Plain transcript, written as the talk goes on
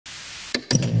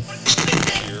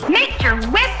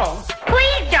Mr. Whipple,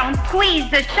 please don't squeeze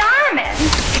the Charmin.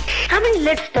 How many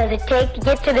licks does it take to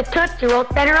get to the Tootsie Roll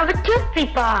center of a Tootsie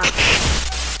Pop?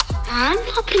 I'm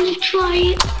not gonna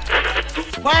try it.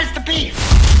 Where's the beef?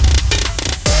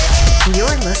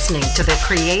 You're listening to the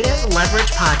Creative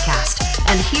Leverage Podcast,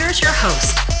 and here's your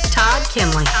host, Todd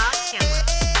Kinley.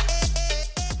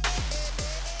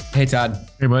 Hey, Todd.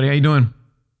 Hey, buddy. How you doing?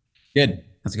 Good.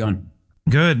 How's it going?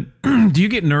 Good. Do you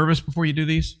get nervous before you do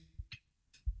these?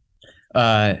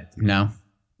 No.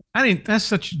 I think that's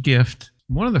such a gift.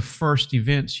 One of the first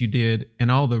events you did, and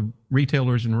all the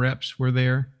retailers and reps were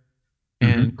there,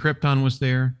 and Krypton was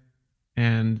there,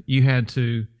 and you had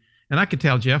to, and I could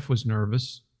tell Jeff was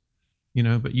nervous,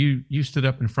 but you stood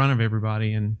up in front of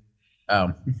everybody and.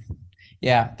 Oh,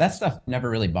 yeah. That stuff never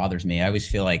really bothers me. I always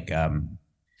feel like,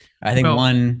 I think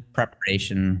one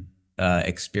preparation,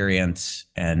 experience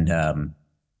and,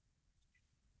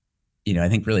 I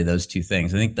think really those two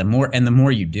things. I think the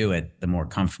more you do it, the more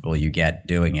comfortable you get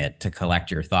doing it, to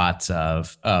collect your thoughts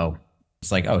of,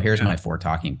 it's like, here's my 4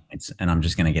 talking points, and I'm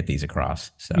just going to get these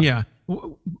across. So yeah,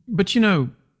 but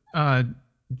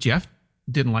Jeff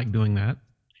didn't like doing that.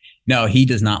 No, he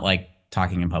does not like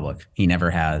talking in public. He never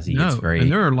has. He gets very.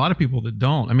 And there are a lot of people that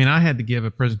don't. I mean, I had to give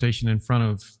a presentation in front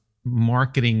of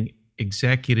marketing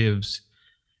executives,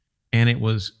 and it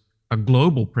was a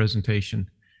global presentation,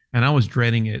 and I was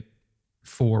dreading it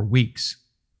for weeks.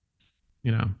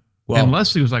 Well, and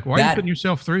Leslie was like, "Why are you putting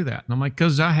yourself through that?" And I'm like,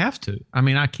 "Because I have to. I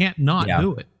mean, I can't not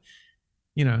do it.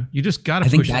 You just got to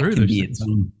push through those things."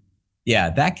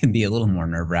 That can be a little more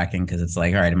nerve-wracking, because it's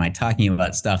like, all right, am I talking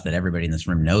about stuff that everybody in this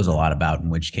room knows a lot about? In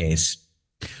which case,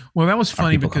 well, that was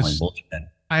funny because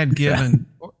I had given,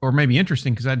 or maybe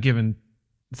interesting, because I'd given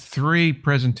 3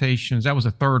 presentations. That was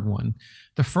a third one.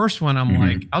 The first one, I'm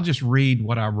like, I'll just read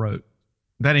what I wrote.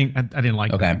 I didn't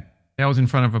like that. That was in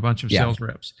front of a bunch of sales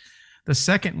reps. The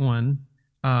second one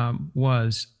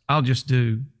was, I'll just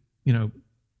do, kind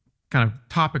of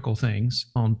topical things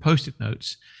on Post-it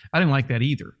notes. I didn't like that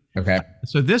either. Okay.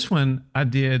 So this one I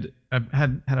had a,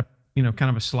 kind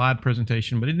of a slide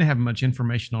presentation, but it didn't have much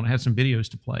information on it. It had some videos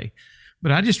to play,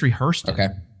 but I just rehearsed it. Okay.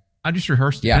 I just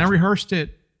rehearsed it. And I rehearsed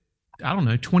it,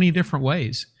 20 different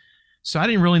ways. So I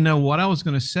didn't really know what I was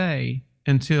going to say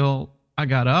until I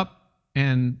got up,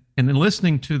 and then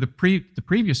listening to the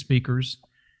previous speakers,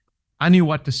 I knew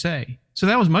what to say. So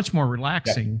that was much more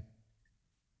relaxing.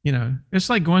 Yeah. It's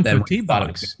like going to a tee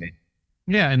box.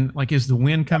 Yeah. And like, is the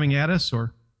wind coming at us,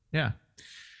 or Yeah.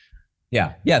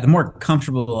 The more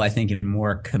comfortable, I think, and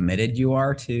more committed you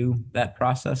are to that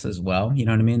process as well. You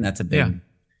know what I mean? That's a big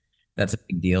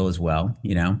deal as well,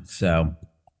 So,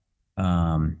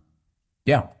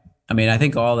 I mean, I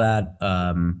think all that,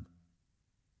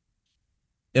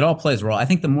 it all plays a role. I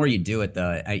think the more you do it,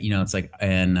 though, it's like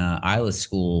in Isla's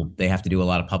school, they have to do a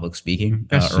lot of public speaking.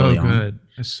 That's early so good. On.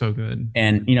 That's so good.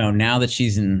 And, now that she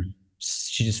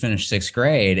just finished 6th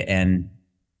grade, and,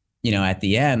 at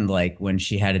the end, like when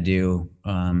she had to do,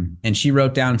 and she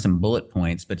wrote down some bullet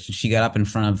points, but she got up in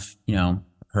front of,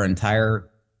 her entire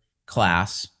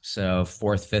class. So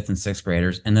 4th, 5th, and 6th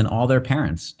graders, and then all their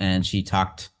parents. And she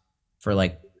talked for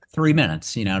like 3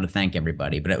 minutes, to thank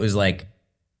everybody. But it was like,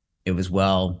 it was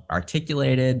well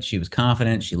articulated. She was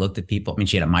confident. She looked at people. I mean,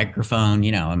 she had a microphone,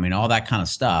 all that kind of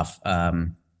stuff.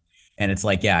 And it's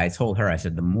like, I told her, I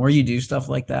said, the more you do stuff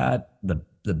like that, the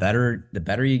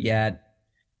better you get,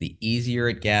 the easier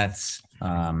it gets.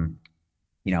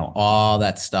 All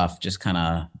that stuff just kind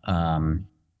of,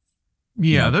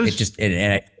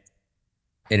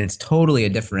 it's totally a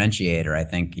differentiator, I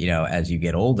think, as you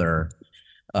get older,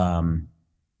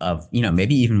 of,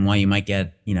 maybe even why you might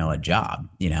get, a job,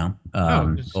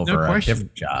 over a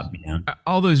different job,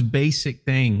 all those basic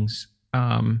things.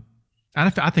 I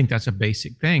think that's a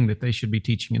basic thing that they should be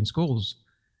teaching in schools,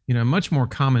 much more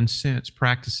common sense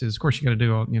practices. Of course, you got to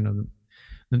do all,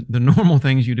 the normal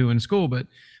things you do in school, but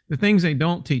the things they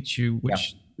don't teach you,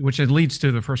 which leads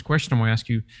to the first question I'm going to ask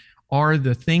you, are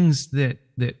the things that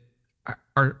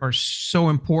are so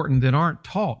important that aren't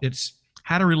taught. It's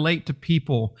how to relate to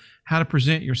people, how to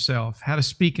present yourself, how to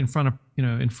speak in front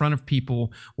of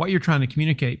people, what you're trying to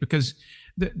communicate. Because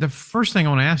the first thing I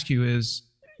want to ask you is,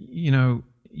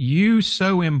 you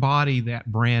so embody that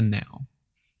brand now.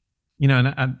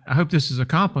 And I hope this is a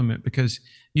compliment, because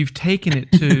you've taken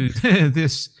it to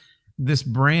this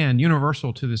brand,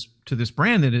 universal to this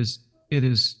brand that is,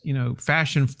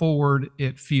 fashion forward.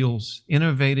 It feels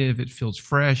innovative. It feels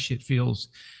fresh. It feels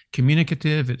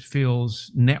communicative. It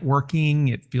feels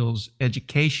networking. It feels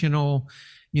educational.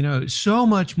 So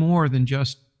much more than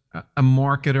just a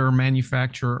marketer,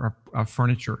 manufacturer of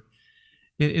furniture.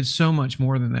 It's so much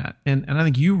more than that. And I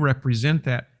think you represent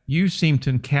that. You seem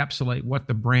to encapsulate what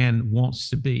the brand wants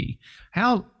to be.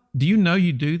 How do you know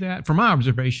you do that? From my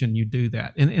observation, you do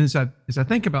that. And as I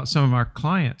think about some of our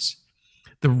clients,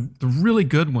 the really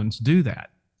good ones do that.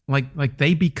 Like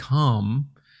they become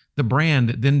the brand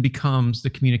that then becomes the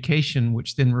communication,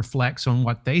 which then reflects on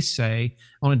what they say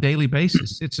on a daily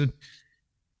basis.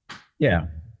 Yeah.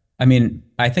 I mean,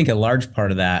 I think a large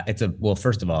part of that, well,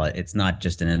 first of all, it's not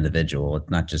just an individual. It's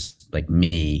not just like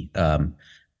me.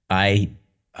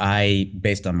 I,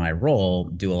 based on my role,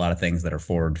 do a lot of things that are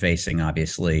forward facing,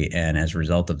 obviously. And as a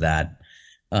result of that,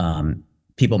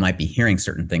 people might be hearing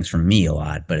certain things from me a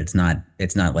lot, but it's not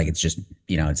like it's just,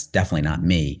 it's definitely not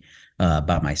me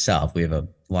by myself. We have a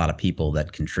lot of people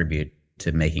that contribute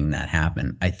to making that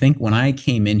happen. I think when I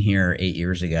came in here 8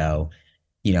 years ago,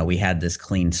 we had this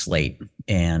clean slate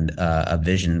and a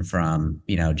vision from,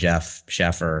 Jeff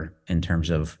Sheffer in terms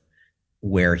of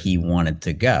where he wanted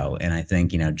to go. And I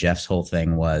think, Jeff's whole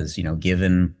thing was,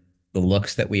 given the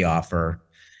looks that we offer,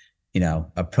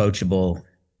 approachable,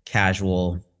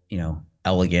 casual,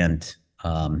 elegant,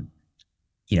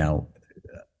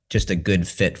 just a good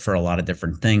fit for a lot of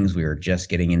different things. We were just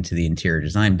getting into the interior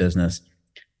design business.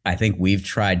 I think we've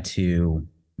tried to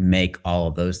make all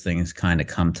of those things kind of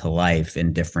come to life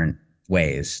in different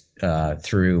ways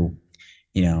through,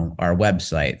 our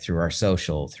website, through our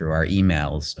social, through our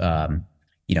emails.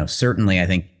 Certainly I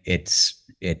think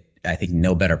I think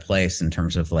no better place in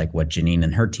terms of like what Janine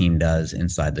and her team does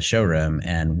inside the showroom.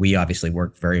 And we obviously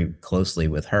work very closely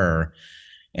with her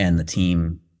and the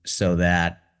team so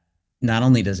that not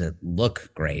only does it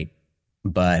look great,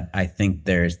 but I think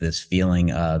there's this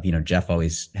feeling of, Jeff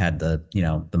always had the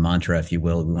mantra, if you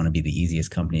will, we want to be the easiest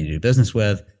company to do business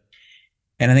with.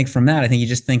 And I think from that, I think you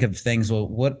just think of things,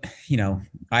 well,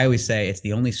 I always say it's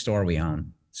the only store we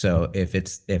own. So if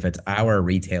it's our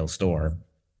retail store,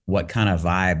 what kind of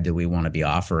vibe do we want to be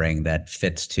offering that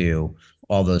fits to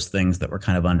all those things that were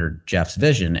kind of under Jeff's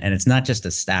vision? And it's not just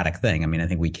a static thing. I mean, I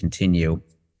think we continue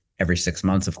every 6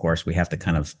 months, of course, we have to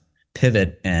kind of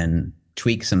pivot and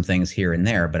tweak some things here and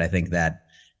there. But I think that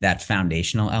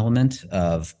foundational element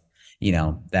of,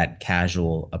 that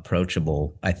casual,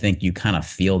 approachable, I think you kind of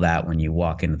feel that when you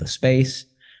walk into the space.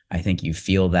 I think you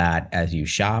feel that as you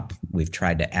shop. We've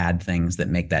tried to add things that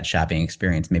make that shopping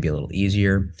experience maybe a little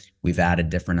easier. We've added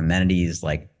different amenities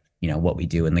like, what we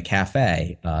do in the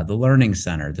cafe, the learning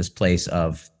center, this place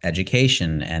of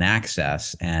education and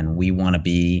access. And we want to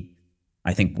be,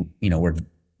 I think,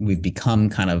 we've become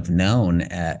kind of known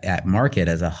at market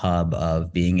as a hub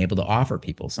of being able to offer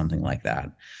people something like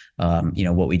that.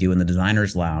 What we do in the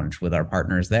designers lounge with our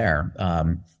partners there,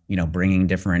 bringing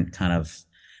different kind of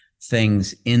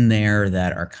things in there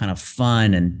that are kind of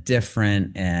fun and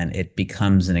different, and it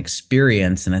becomes an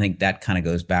experience. And I think that kind of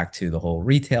goes back to the whole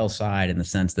retail side in the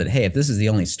sense that, hey, if this is the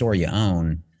only store you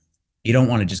own, you don't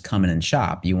want to just come in and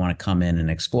shop. You want to come in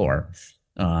and explore.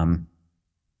 And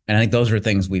I think those are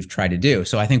things we've tried to do.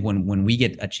 So I think when we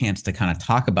get a chance to kind of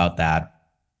talk about that,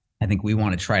 I think we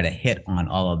want to try to hit on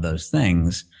all of those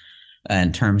things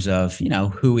in terms of,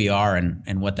 who we are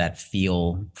and what that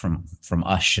feel from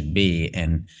us should be.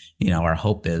 And, our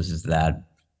hope is that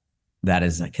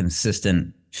is a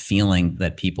consistent feeling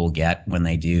that people get when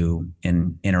they do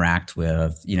interact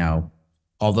with,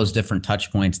 all those different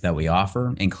touch points that we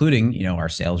offer, including, our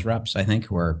sales reps, I think,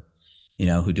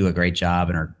 who do a great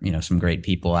job and are, some great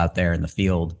people out there in the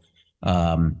field,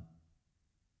 because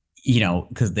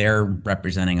they're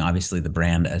representing obviously the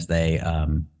brand as they,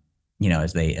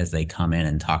 as they come in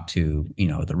and talk to,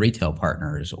 the retail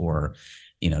partners or,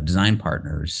 design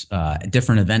partners,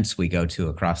 different events we go to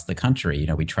across the country,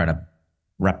 we try to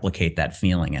replicate that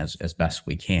feeling as best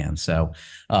we can. So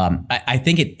I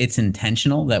think it's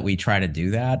intentional that we try to do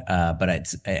that. But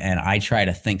I try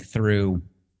to think through,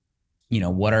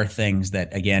 what are things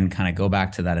that, again, kind of go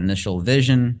back to that initial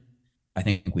vision. I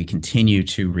think we continue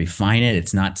to refine it.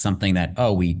 It's not something that,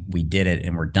 we did it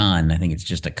and we're done. I think it's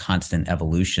just a constant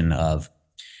evolution of,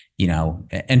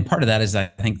 and part of that is I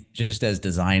think just as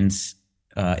designs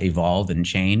evolve and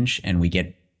change and we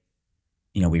get,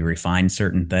 we refine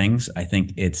certain things. I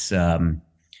think it's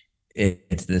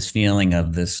this feeling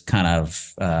of this kind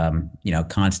of,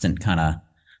 constant kind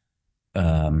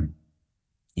of,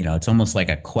 it's almost like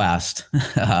a quest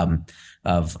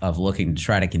of looking to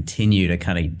try to continue to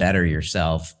kind of better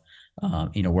yourself.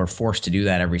 We're forced to do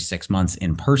that every 6 months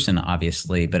in person,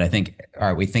 obviously. But I think, all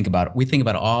right, we think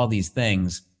about all these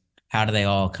things. How do they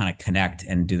all kind of connect,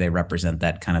 and do they represent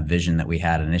that kind of vision that we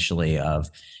had initially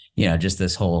of, just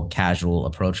this whole casual,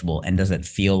 approachable, and does it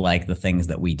feel like the things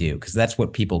that we do? Because that's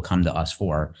what people come to us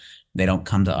for. They don't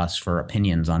come to us for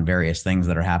opinions on various things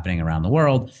that are happening around the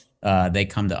world. They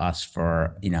come to us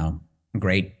for,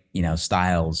 great,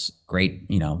 styles, great,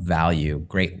 value,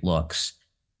 great looks,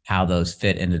 how those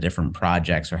fit into different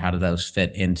projects, or how do those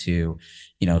fit into,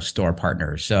 store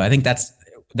partners. So I think that's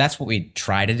what we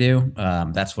try to do.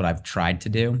 That's what I've tried to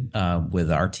do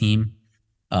with our team.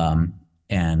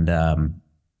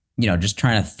 Just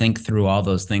trying to think through all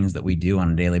those things that we do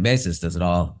on a daily basis. Does it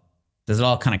all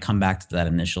kind of come back to that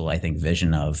initial, I think,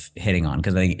 vision of hitting on?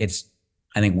 Because I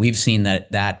think we've seen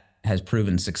that has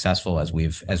proven successful as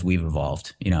we've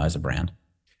evolved, as a brand.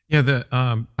 Yeah,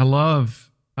 I love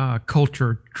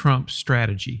culture trumps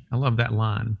strategy. I love that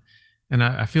line, and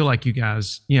I feel like you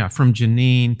guys, from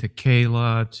Janine to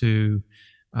Kayla to,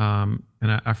 and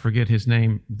I forget his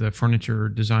name, the furniture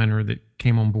designer that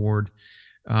came on board,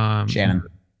 Shannon.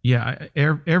 Yeah,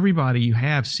 everybody you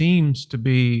have seems to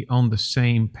be on the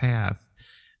same path,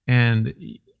 and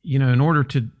in order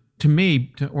to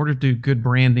do good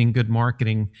branding, good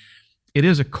marketing, it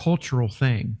is a cultural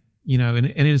thing, and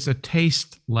it is a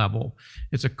taste level.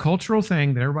 It's a cultural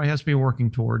thing that everybody has to be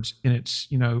working towards, and it's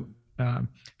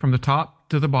from the top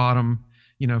to the bottom,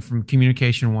 from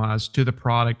communication wise to the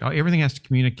product, everything has to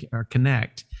communicate or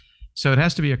connect. So it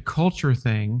has to be a culture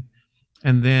thing.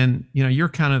 And then, you're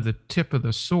kind of the tip of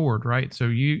the sword, right? So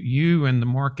you and the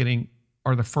marketing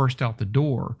are the first out the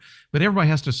door, but everybody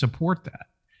has to support that.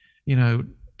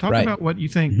 Talk Right. about what you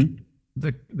think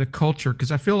the culture,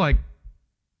 because I feel like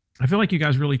you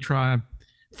guys really try,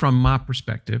 from my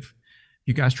perspective,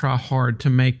 you guys try hard to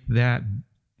make that,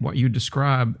 what you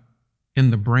describe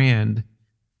in the brand,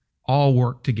 all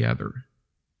work together.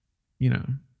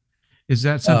 Is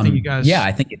that something you guys? Yeah,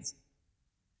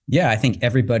 I think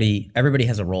everybody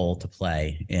has a role to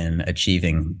play in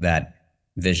achieving that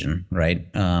vision, right?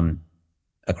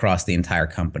 Across the entire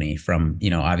company, from,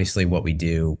 obviously what we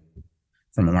do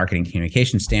from a marketing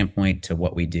communication standpoint to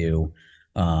what we do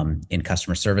in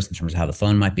customer service in terms of how the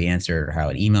phone might be answered or how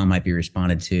an email might be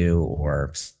responded to,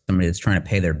 or somebody that's trying to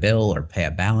pay their bill or pay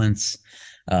a balance,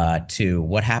 to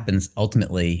what happens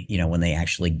ultimately, when they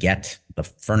actually get the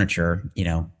furniture,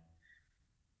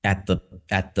 at the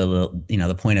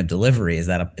the point of delivery. Is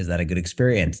that a good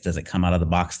experience? Does it come out of the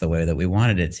box the way that we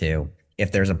wanted it to?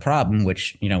 If there's a problem,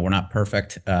 which we're not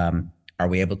perfect, are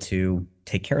we able to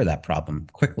take care of that problem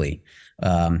quickly?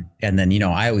 And then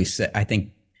I always say, I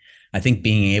think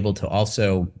being able to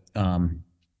also,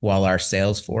 while our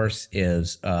sales force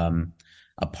is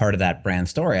a part of that brand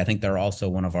story, I think they're also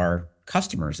one of our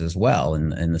customers as well,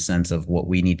 in the sense of what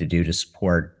we need to do to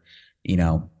support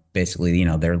basically,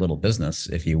 their little business,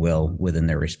 if you will, within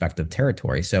their respective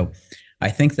territory. So I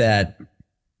think that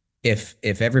if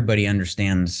everybody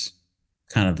understands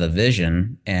kind of the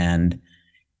vision, and,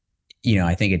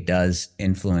 I think it does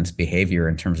influence behavior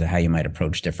in terms of how you might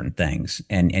approach different things.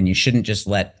 And you shouldn't just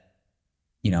let,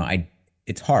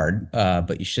 it's hard,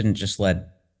 but you shouldn't just let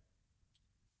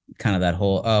kind of that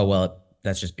whole, oh, well,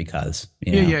 that's just because,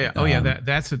 Yeah. Oh, yeah.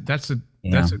 That's a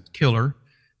killer.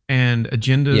 And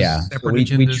agendas, separate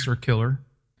agendas are killer.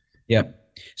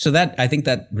 Yep. So I think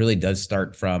that really does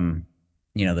start from,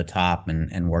 the top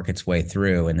and work its way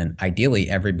through. And then ideally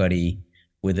everybody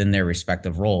within their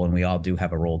respective role, and we all do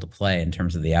have a role to play in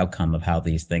terms of the outcome of how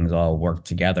these things all work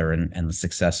together, and the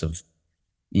success of,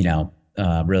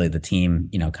 really the team,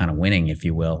 kind of winning, if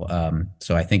you will.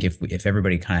 So I think if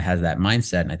everybody kind of has that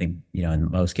mindset, and I think,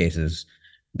 in most cases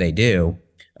they do,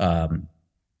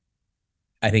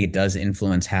 I think it does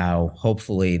influence how,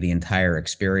 hopefully, the entire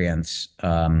experience,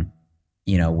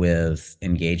 with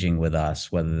engaging with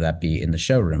us, whether that be in the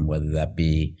showroom, whether that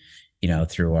be,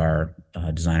 through our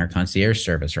designer concierge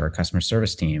service or our customer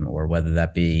service team, or whether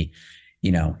that be,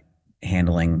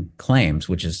 handling claims,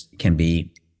 which can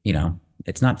be,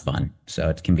 it's not fun. So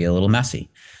it can be a little messy.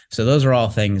 So those are all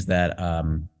things that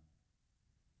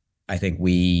I think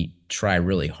we try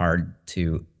really hard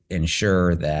to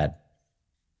ensure that,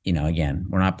 again,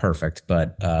 we're not perfect,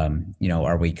 but,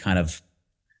 are we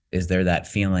is there that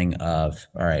feeling of,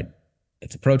 all right,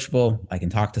 it's approachable. I can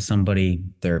talk to somebody.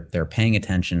 They're paying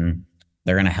attention.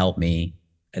 They're going to help me.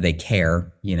 They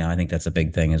care. I think that's a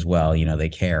big thing as well. They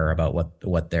care about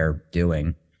what they're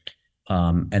doing.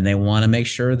 And they want to make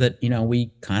sure that,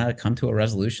 we kind of come to a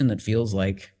resolution that feels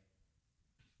like,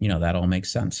 that all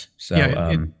makes sense. So,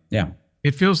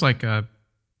 it feels like,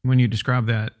 when you describe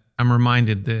that, I'm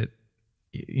reminded that,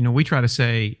 we try to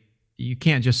say, you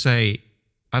can't just say,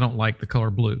 I don't like the color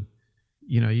blue.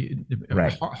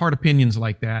 Right. Hard opinions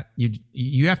like that,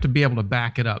 you have to be able to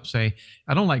back it up. Say,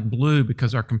 I don't like blue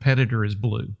because our competitor is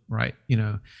blue, right?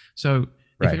 So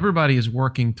if everybody is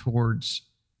working towards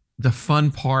the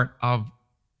fun part of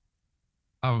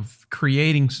of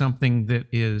creating something that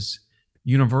is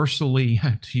universally,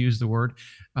 to use the word,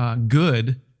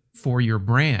 good for your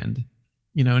brand.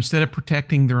 Instead of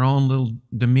protecting their own little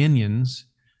dominions,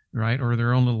 right, or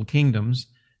their own little kingdoms,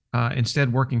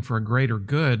 instead working for a greater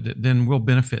good that then will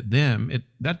benefit them.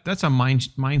 That's a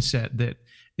mindset that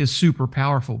is super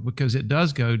powerful, because it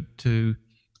does go to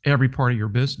every part of your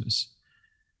business.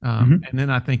 And then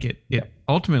I think it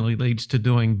ultimately leads to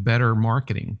doing better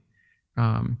marketing.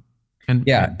 And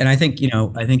I think,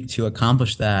 to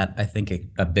accomplish that, I think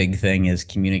a big thing is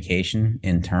communication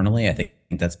internally. I think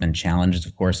that's been challenged,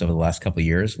 of course, over the last couple of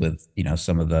years with,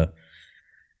 some of the,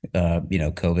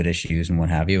 COVID issues and what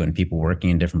have you, and people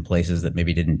working in different places that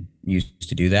maybe didn't used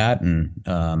to do that. And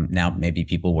now maybe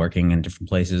people working in different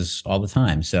places all the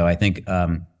time. So I think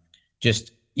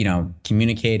just,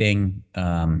 communicating,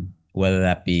 whether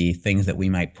that be things that we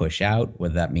might push out,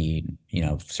 whether that mean,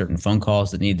 certain phone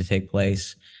calls that need to take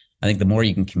place. I think the more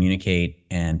you can communicate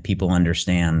and people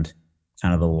understand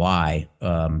kind of the why,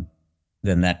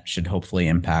 then that should hopefully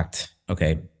impact,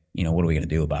 okay, what are we going to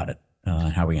do about it?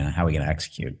 How are we going to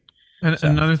execute? And so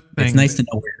another thing,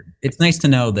 it's nice to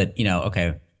know that,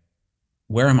 okay,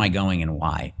 where am I going and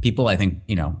why? People, I think,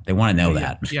 they want to know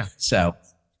that. Yeah. So,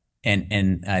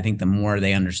 and I think the more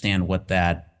they understand what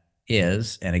that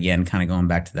is, and again, kind of going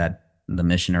back to the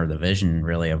mission or the vision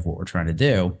really of what we're trying to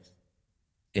do,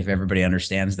 if everybody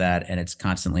understands that and it's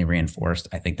constantly reinforced,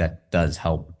 I think that does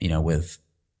help, with,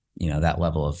 that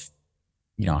level of,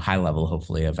 high level,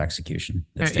 hopefully, of execution.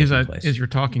 As you're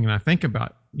talking, and I think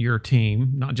about your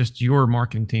team, not just your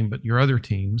marketing team, but your other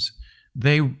teams,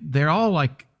 they're all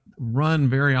like run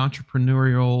very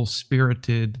entrepreneurial,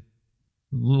 spirited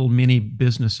little mini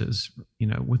businesses,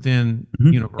 within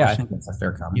Universal. Yeah, I think that's a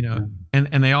fair comment.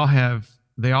 And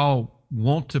they all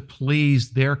want to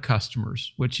please their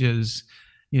customers, which is,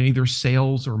 either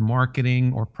sales or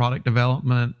marketing or product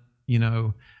development,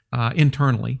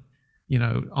 internally,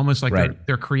 almost like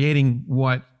they're creating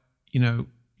what,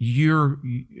 you're,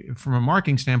 from a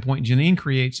marketing standpoint, Janine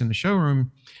creates in the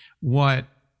showroom what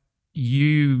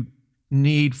you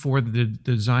need for the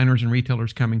designers and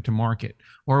retailers coming to market,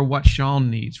 or what Sean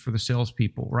needs for the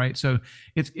salespeople, right? So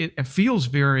it feels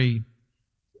very,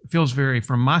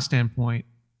 from my standpoint,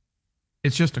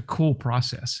 it's just a cool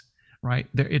process, right?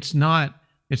 It's not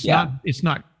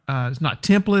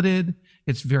templated.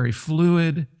 It's very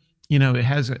fluid. It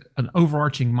has an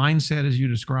overarching mindset, as you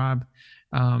describe.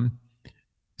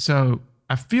 So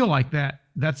I feel like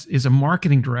that's a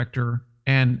marketing director,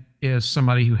 and is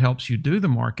somebody who helps you do the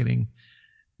marketing.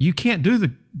 You can't do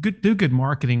good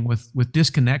marketing with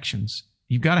disconnections.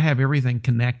 You've got to have everything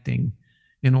connecting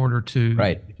in order to.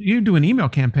 Right. You do an email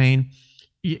campaign,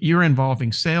 you're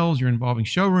involving sales, you're involving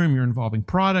showroom, you're involving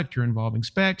product, you're involving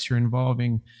specs, you're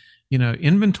involving,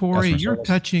 inventory. You're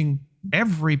touching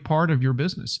every part of your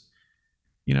business,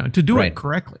 to do it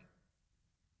correctly.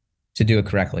 To do it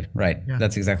correctly, right? Yeah.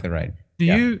 That's exactly right.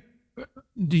 I'm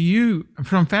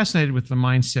fascinated with the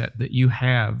mindset that you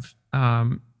have.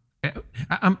 I'm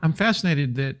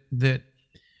fascinated that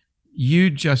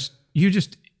you just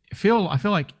I feel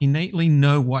like innately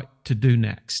know what to do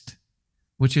next,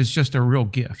 which is just a real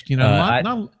gift. Not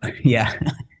a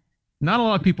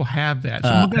lot of people have that. So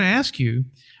I'm going to ask you,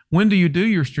 when do you do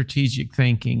your strategic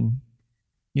thinking,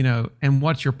 and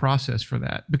what's your process for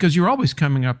that? Because you're always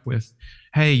coming up with,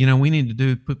 hey, we need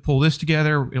to pull this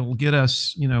together. It'll get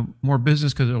us, more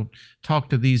business, because it'll talk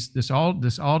to this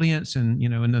audience and,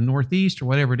 in the Northeast or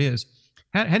whatever it is.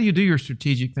 How do you do your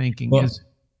strategic thinking? Well,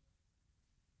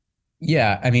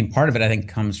 yeah, I mean, part of it, I think,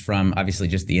 comes from obviously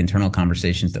just the internal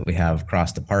conversations that we have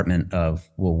cross department of,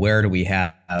 well, where do we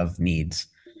have needs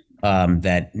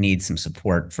that need some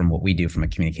support from what we do from a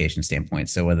communication standpoint?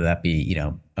 So whether that be,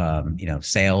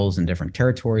 sales in different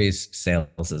territories,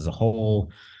 sales as a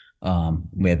whole,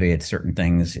 maybe it's certain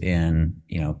things in,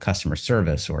 customer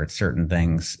service, or it's certain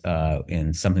things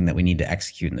in something that we need to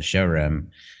execute in the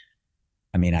showroom.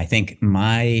 I mean, I think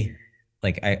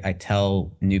I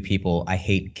tell new people, I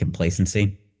hate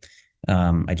complacency.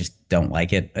 I just don't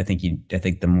like it. I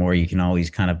think the more you can always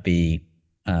kind of be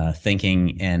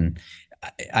thinking, and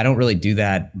I don't really do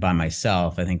that by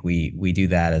myself. I think we do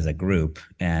that as a group.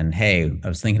 And hey, I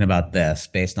was thinking about this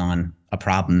based on a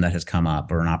problem that has come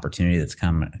up, or an opportunity that's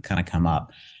come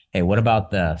up. Hey, what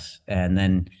about this? And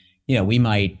then, we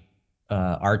might,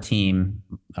 our team,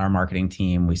 our marketing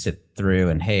team, we sit through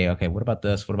and, hey, okay, what about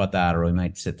this? What about that? Or we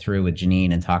might sit through with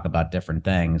Janine and talk about different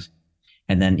things.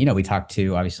 And then, we talk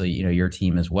to, obviously, your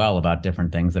team as well about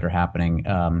different things that are happening.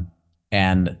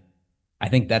 And I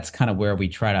think that's kind of where we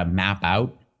try to map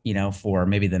out, for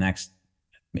maybe the next,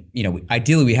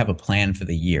 ideally we have a plan for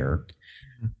the year.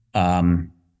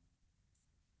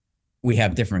 we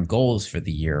have different goals for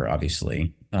the year,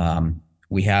 obviously.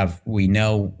 We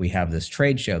know we have this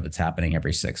trade show that's happening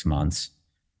every 6 months.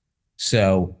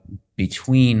 So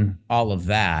between all of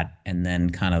that and then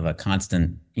kind of a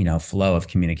constant, flow of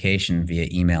communication via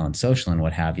email and social and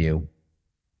what have you,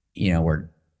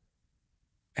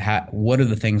 what are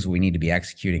the things we need to be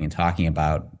executing and talking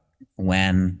about,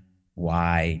 when,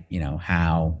 why,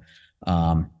 how,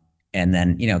 and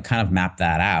then, kind of map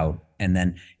that out. And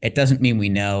then it doesn't mean we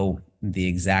know the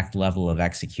exact level of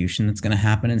execution that's going to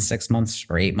happen in 6 months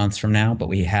or 8 months from now, but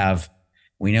we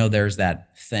know there's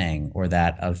that thing or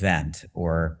that event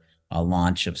or a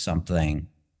launch of something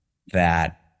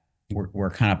that we're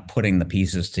kind of putting the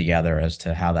pieces together as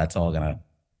to how that's all going to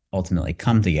ultimately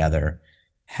come together,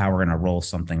 how we're going to roll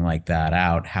something like that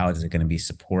out, how is it going to be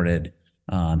supported,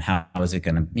 how is it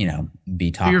going to, be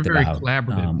talked You're very about,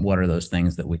 collaborative. what are those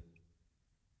things that we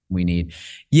need.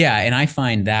 Yeah. And I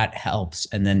find that helps.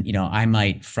 And then, I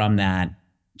might from that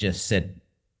just sit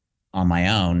on my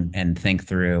own and think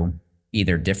through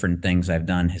either different things I've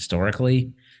done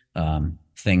historically,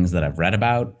 things that I've read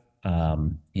about,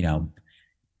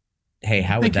 hey,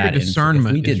 how would that, if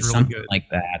we did really something good. like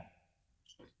that?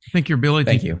 I think your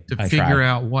ability to I figure try.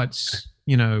 out what's,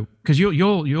 because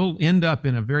you'll end up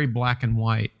in a very black and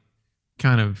white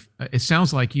kind of. It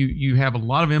sounds like you have a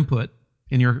lot of input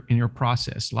in your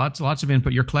process, lots of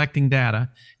input. You're collecting data,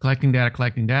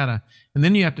 and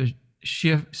then you have to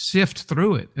sift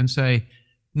through it and say,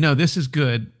 no, this is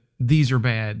good, these are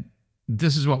bad,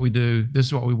 this is what we do, this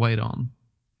is what we wait on.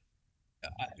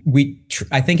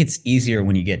 I think it's easier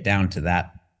when you get down to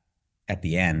that at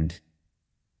the end,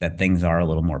 that things are a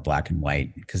little more black and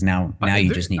white, because now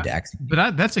you just need to execute.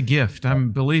 But that's a gift.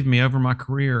 Believe me, over my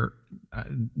career.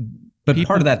 But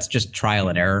part of that's just trial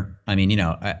and error. I mean,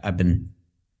 I've been.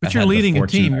 But you're leading a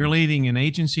team. You're leading an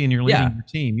agency, and you're leading your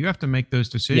team. You have to make those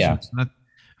decisions. Yeah. And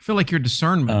I feel like your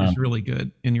discernment is really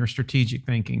good in your strategic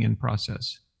thinking and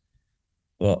process.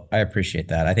 Well, I appreciate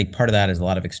that. I think part of that is a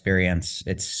lot of experience.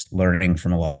 It's learning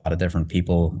from a lot of different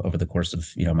people over the course of,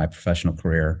 my professional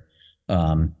career.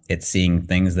 It's seeing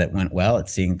things that went well.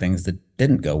 It's seeing things that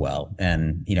didn't go well,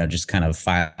 and, just kind of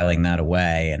filing that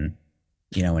away. And,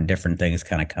 when different things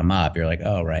kind of come up, you're like,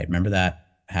 oh, right. Remember that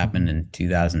happened in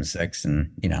 2006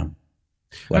 and,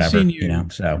 whatever,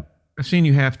 so I've seen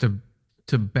you have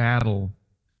to battle,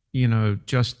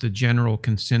 just the general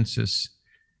consensus,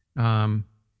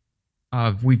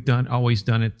 of we've always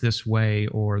done it this way,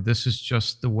 or this is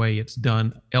just the way it's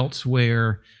done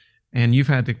elsewhere. And you've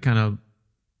had to kind of,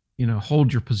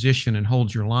 hold your position and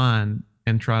hold your line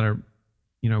and try to,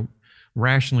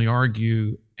 rationally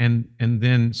argue and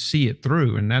then see it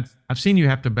through. And I've seen you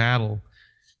have to battle,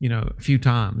 a few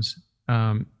times.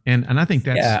 And I think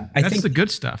that's the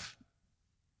good stuff.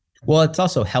 Well, it's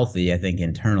also healthy, I think,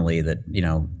 internally that,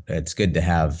 it's good to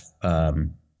have,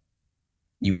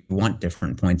 you want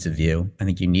different points of view. I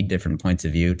think you need different points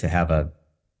of view to have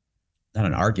not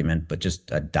an argument, but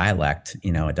just a dialect,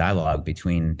 a dialogue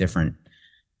between different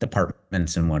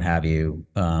departments and what have you.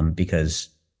 Because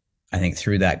I think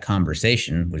through that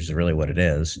conversation, which is really what it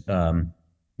is,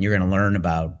 you're going to learn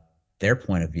about their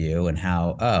point of view and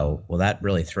how, oh, well, that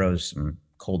really throws some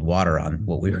cold water on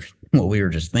what we were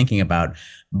just thinking about.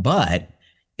 But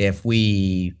if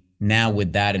we now,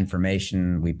 with that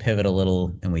information, we pivot a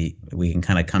little and we can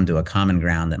kind of come to a common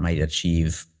ground that might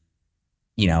achieve,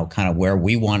 kind of where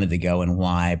we wanted to go and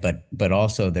why. But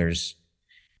also there's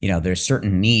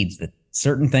certain needs that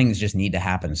certain things just need to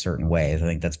happen certain ways. I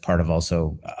think that's part of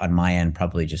also on my end,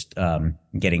 probably just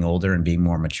getting older and being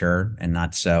more mature and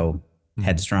not so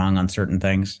headstrong on certain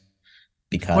things.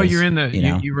 Because you're in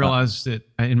you realize that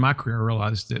in my career, I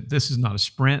realized that this is not a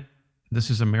sprint.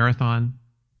 This is a marathon.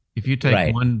 If you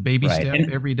take one baby step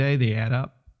every day, they add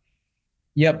up.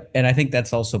 Yep. And I think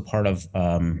that's also part of,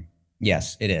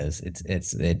 yes, it is.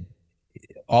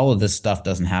 All of this stuff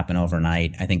doesn't happen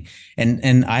overnight, I think.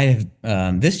 And I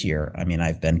have, this year,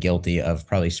 I've been guilty of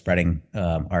probably spreading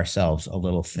ourselves a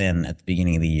little thin at the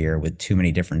beginning of the year with too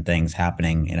many different things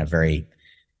happening in a very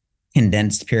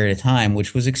condensed period of time,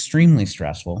 which was extremely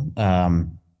stressful.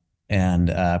 And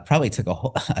probably took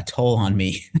a toll on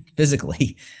me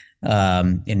physically.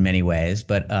 In many ways,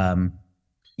 but, and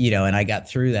I got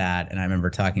through that, and I remember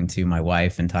talking to my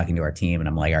wife and talking to our team, and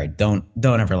I'm like, all right, don't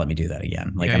ever let me do that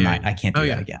again. Like, I can't do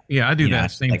that again. Yeah. I do that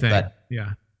same thing.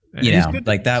 Yeah.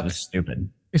 That was stupid.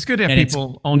 It's good to have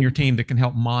people on your team that can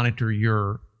help monitor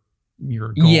your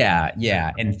goal.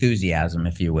 Yeah. Enthusiasm,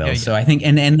 if you will. Yeah. So I think,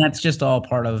 and that's just all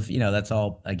part of, that's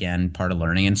all, again, part of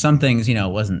learning. And some things, it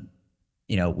wasn't,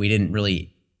 we didn't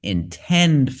really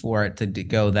intend for it to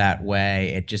go that way.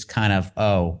 It just kind of,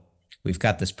 oh, we've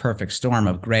got this perfect storm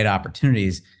of great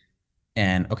opportunities,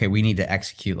 and okay, we need to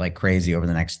execute like crazy over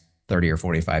the next 30 or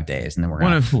 45 days, and then we're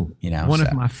going to, one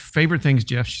of my favorite things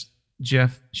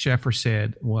Jeff Sheffer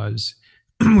said was,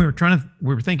 we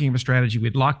were thinking of a strategy.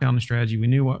 We'd locked down the strategy. We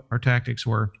knew what our tactics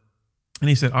were. And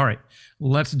he said, all right,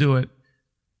 let's do it,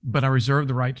 but I reserve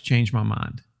the right to change my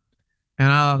mind.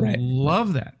 And I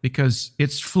love that, because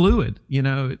it's fluid.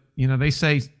 They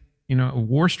say, a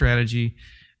war strategy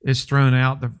is thrown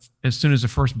out as soon as the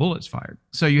first bullet's fired.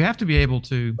 So you have to be able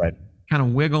to kind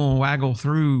of wiggle and waggle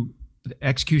through the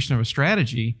execution of a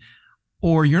strategy,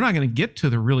 or you're not going to get to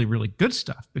the really, really good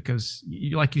stuff, because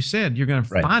like you said, you're going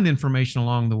to find information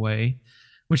along the way,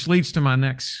 which leads to my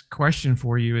next question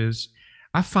for you is,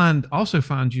 I find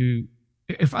you,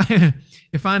 if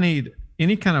I need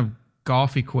any kind of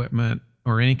golf equipment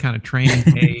or any kind of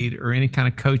training aid or any kind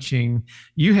of coaching,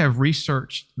 you have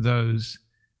researched those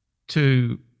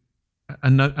to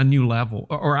a new level.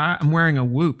 Or I'm wearing a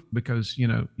Whoop because,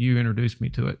 you introduced me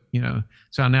to it,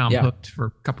 so now I'm hooked for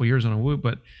a couple of years on a Whoop.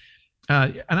 But,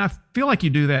 and I feel like you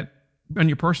do that in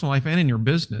your personal life and in your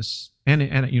business and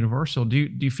at Universal. Do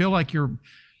you feel like your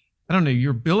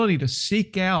ability to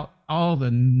seek out all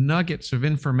the nuggets of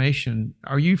information,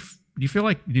 do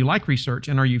you like research,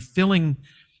 and are you filling,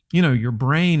 your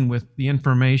brain with the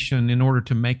information in order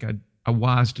to make a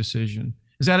wise decision?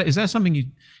 Is that something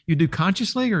you do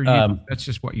consciously, or that's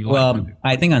just what you like? Well,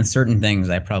 I think on certain things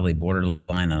I probably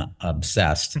borderline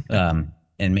obsessed, and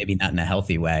maybe not in a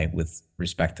healthy way with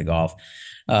respect to golf.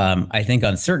 I think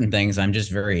on certain things I'm just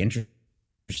very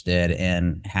interested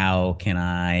in how can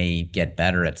I get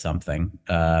better at something.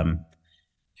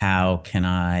 How can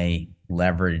I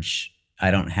leverage?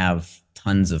 I don't have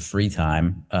tons of free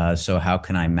time, so how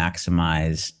can I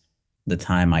maximize the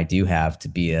time I do have to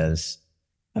be as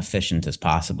efficient as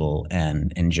possible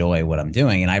and enjoy what I'm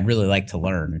doing? And I really like to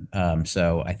learn.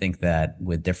 So I think that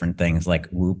with different things like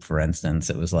Whoop, for instance,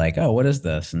 it was like, oh, what is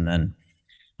this? And then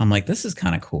I'm like, this is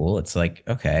kind of cool. It's like,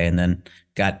 okay. And then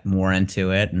got more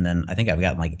into it. And then I think I've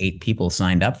gotten like 8 people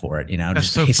signed up for it, That's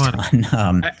just so based fun.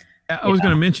 on, I was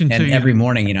going to mention to you every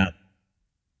morning,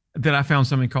 that I found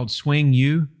something called Swing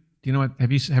U. Do you know what?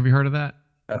 Have you heard of that?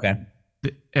 Okay.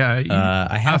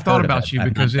 I've thought about you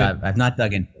because I've not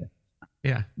dug into it.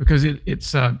 Yeah, because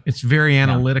it's very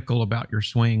analytical about your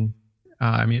swing.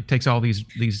 It takes all these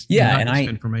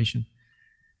information.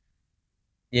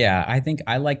 Yeah, I think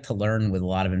I like to learn with a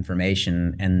lot of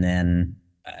information, and then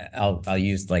I'll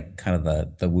use like kind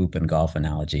of the Whoop and golf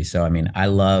analogy. So I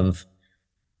love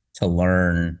to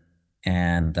learn,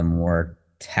 and the more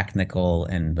technical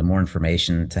and the more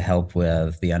information to help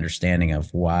with the understanding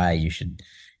of why you should,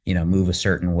 move a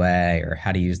certain way, or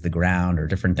how to use the ground, or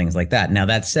different things like that. Now,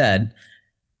 that said,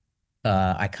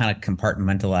 I kind of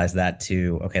compartmentalize that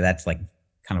to, okay, that's like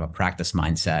kind of a practice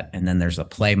mindset. And then there's a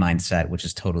play mindset, which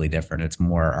is totally different. It's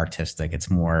more artistic. It's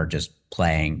more just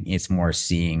playing. It's more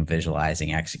seeing,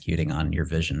 visualizing, executing on your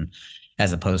vision,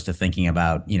 as opposed to thinking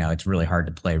about, it's really hard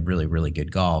to play really, really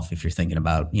good golf if you're thinking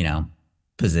about,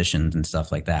 positions and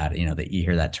stuff like that, that you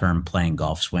hear that term, playing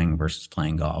golf swing versus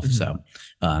playing golf. Mm-hmm. So,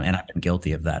 and I've been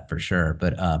guilty of that for sure.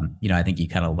 But, I think you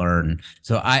kind of learn.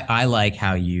 So I like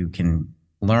how you can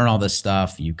learn all this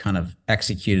stuff. You kind of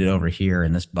execute it over here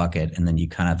in this bucket, and then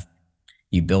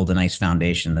you build a nice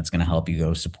foundation that's going to help you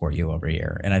go support you over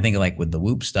here. And I think like with the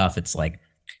Whoop stuff, it's like,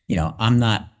 I'm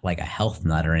not like a health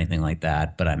nut or anything like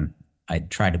that, but I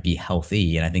try to be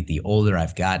healthy. And I think the older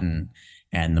I've gotten,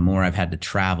 and the more I've had to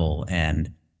travel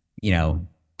and,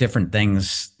 different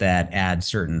things that add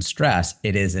certain stress,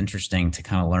 it is interesting to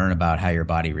kind of learn about how your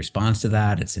body responds to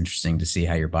that. It's interesting to see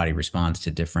how your body responds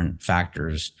to different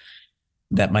factors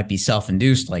that might be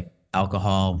self-induced, like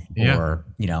alcohol, or,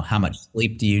 how much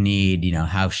sleep do you need?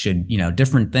 How should,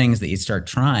 different things that you start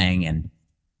trying, and,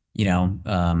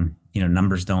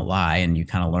 numbers don't lie, and you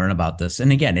kind of learn about this.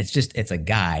 And again, it's a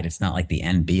guide. It's not like the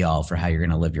end be all for how you're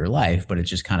going to live your life, but it's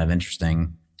just kind of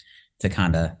interesting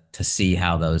to see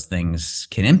how those things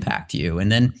can impact you.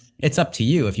 And then it's up to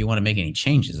you if you want to make any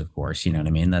changes, of course, you know what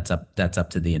I mean? That's up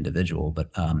to the individual. But,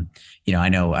 I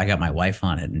know I got my wife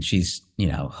on it, and she's,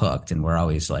 hooked, and we're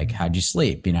always like, how'd you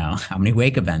sleep? How many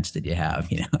wake events did you have?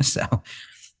 So,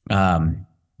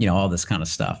 all this kind of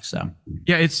stuff. So,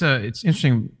 yeah, it's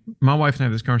interesting. My wife and I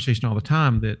have this conversation all the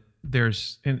time, that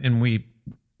there's, and we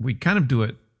kind of do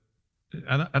it.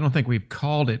 I don't think we've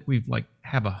called it, we've like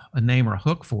have a name or a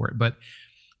hook for it, but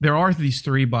there are these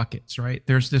 3 buckets, right?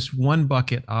 There's this one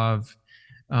bucket of,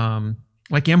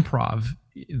 like improv.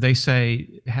 They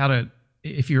say how to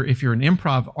if you're an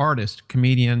improv artist,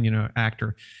 comedian,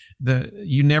 actor,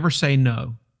 you never say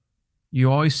no.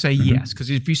 You always say yes, because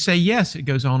if you say yes, it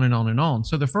goes on and on and on.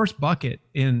 So the first bucket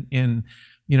in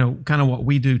kind of what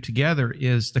we do together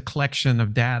is the collection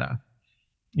of data.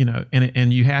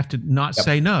 And you have to not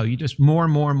say no. You just more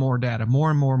and more and more data, more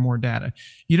and more and more data.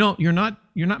 You're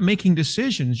not making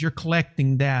decisions. You're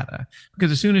collecting data,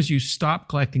 because as soon as you stop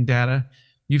collecting data,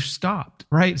 you've stopped,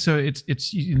 right? So it's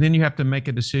then you have to make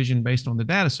a decision based on the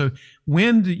data. So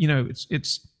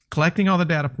it's collecting all the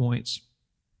data points,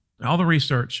 all the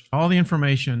research, all the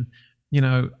information.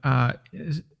 I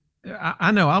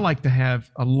know I like to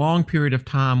have a long period of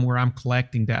time where I'm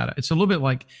collecting data. It's a little bit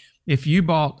like if you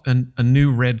bought a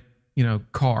new red,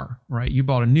 car, right? You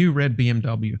bought a new red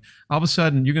BMW. All of a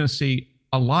sudden, you're going to see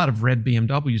a lot of red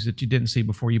BMWs that you didn't see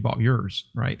before you bought yours,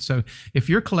 right? So if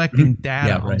you're collecting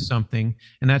data on something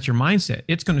and that's your mindset,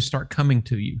 it's going to start coming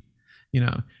to you,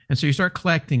 And so you start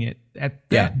collecting it.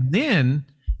 Then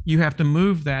you have to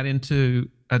move that into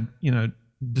a,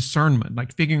 discernment,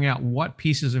 like figuring out what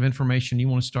pieces of information you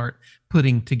want to start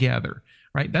putting together.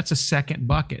 Right. That's a second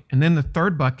bucket. And then the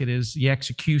third bucket is the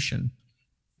execution,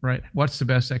 right? What's the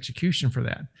best execution for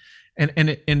that?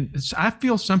 And I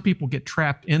feel some people get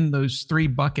trapped in those three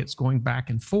buckets going back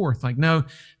and forth. Like, no,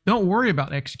 don't worry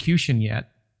about execution yet.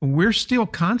 We're still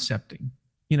concepting,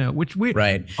 which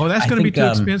right. Oh, that's going to be too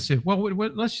expensive. Well,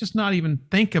 let's just not even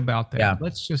think about that. Yeah.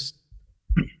 Let's just.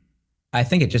 I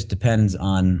think it just depends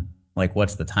on like,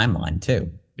 what's the timeline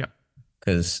too? Yeah.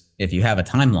 Because if you have a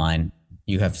timeline,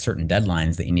 you have certain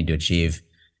deadlines that you need to achieve.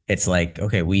 It's like,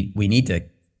 okay, we need to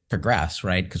progress,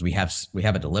 right? Because we have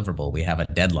a deliverable, we have a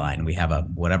deadline, we have a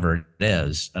whatever it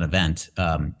is, an event.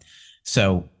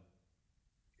 So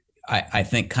I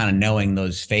think kind of knowing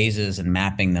those phases and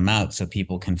mapping them out so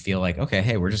people can feel like, okay,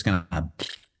 hey, we're just gonna,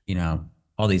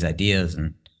 all these ideas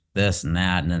and this and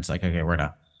that, and then it's like, okay, we're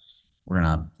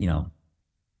gonna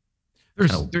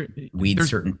weed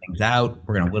certain things out.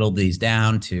 We're going to whittle these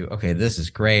down to, okay, this is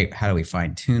great. How do we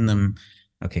fine tune them?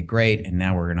 Okay, great. And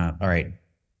now we're going to, all right,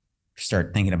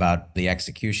 start thinking about the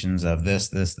executions of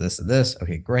this.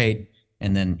 Okay, great.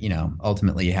 And then,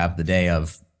 ultimately you have the day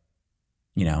of,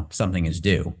 something is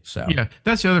due. So yeah,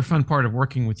 that's the other fun part of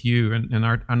working with you. And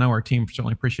I know our team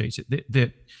certainly appreciates it,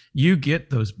 that you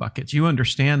get those buckets. You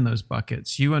understand those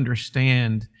buckets. You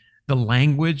understand the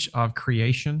language of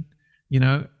creation.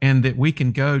 And that we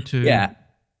can go to. Yeah.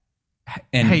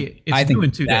 And hey, it's due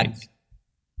in 2 days.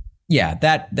 Yeah,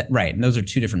 that right. And those are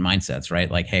two different mindsets, right?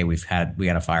 Like, hey, we got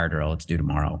a fire drill, it's due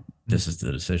tomorrow. This is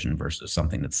the decision versus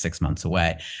something that's 6 months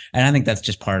away. And I think that's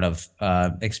just part of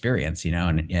experience,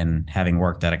 and having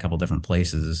worked at a couple different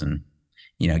places and,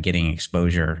 getting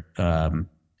exposure, from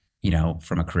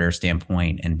a career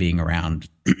standpoint and being around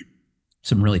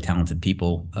some really talented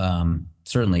people,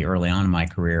 certainly early on in my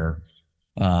career.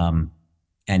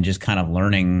 And just kind of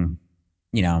learning,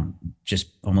 just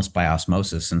almost by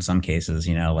osmosis in some cases,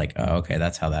 like, oh, okay,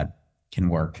 that's how that can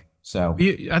work. So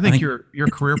I think your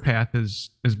career path has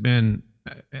been,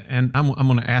 and I'm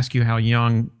going to ask you how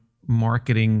young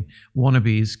marketing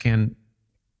wannabes can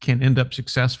end up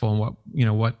successful,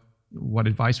 and what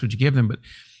advice would you give them? But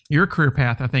your career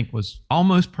path, I think, was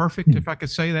almost perfect, if I could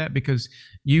say that, because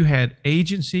you had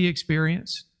agency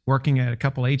experience working at a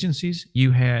couple agencies.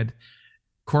 You had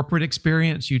corporate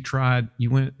experience. You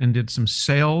went and did some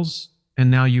sales, and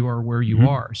now you are where you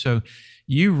are. So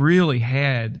you really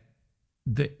had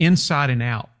the inside and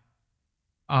out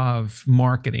of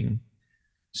marketing.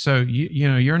 So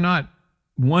you're not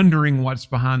wondering what's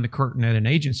behind the curtain at an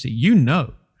agency.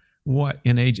 How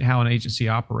an agency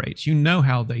operates.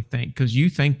 How they think, because you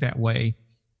think that way,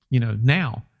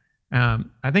 now.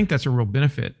 I think that's a real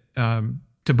benefit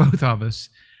to both of us.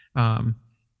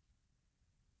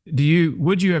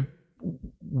 Would you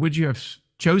have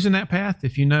chosen that path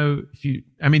did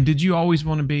you always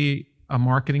want to be a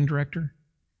marketing director?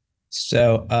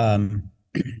 So,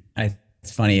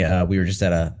 it's funny. We were just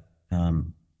at a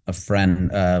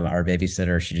friend, our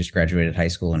babysitter. She just graduated high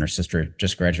school, and her sister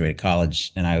just graduated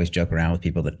college. And I always joke around with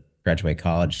people that graduate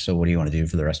college. So what do you want to do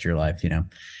for the rest of your life?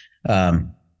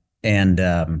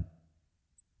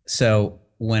 So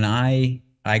when I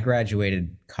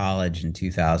graduated college in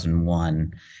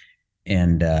 2001,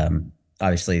 and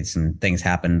obviously some things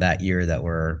happened that year that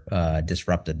were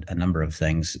disrupted a number of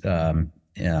things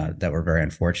that were very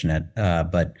unfortunate.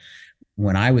 But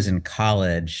when I was in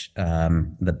college,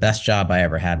 the best job I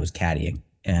ever had was caddying,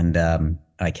 and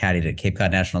I caddied at Cape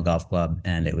Cod National Golf Club,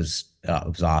 and it was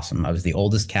awesome. I was the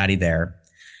oldest caddy there.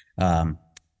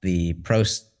 The pro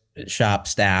shop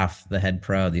staff, the head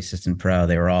pro, the assistant pro,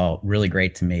 they were all really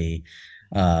great to me.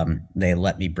 They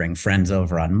let me bring friends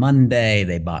over on Monday.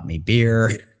 They bought me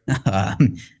beer.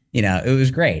 um, it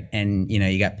was great. And,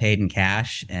 you got paid in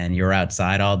cash and you were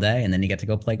outside all day and then you get to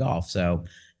go play golf. So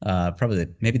probably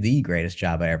maybe the greatest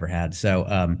job I ever had.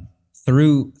 So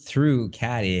through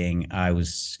caddying, I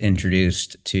was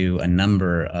introduced to a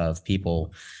number of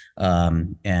people.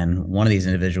 And one of these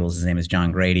individuals, his name is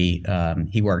John Grady.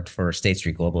 He worked for State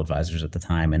Street Global Advisors at the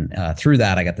time. And through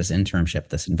that, I got this internship at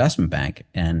this investment bank.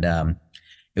 And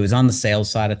it was on the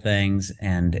sales side of things.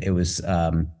 And it was,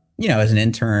 as an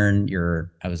intern,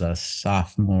 I was a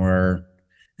sophomore.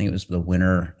 I think it was the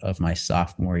winter of my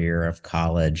sophomore year of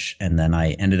college. And then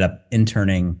I ended up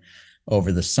interning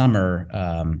over the summer,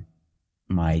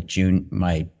 my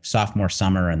sophomore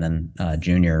summer and then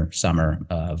junior summer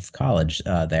of college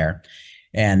there.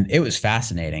 And it was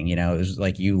fascinating. It was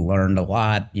like you learned a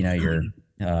lot. You're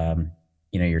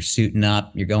suiting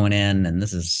up, you're going in, and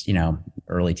this is,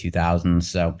 early 2000s.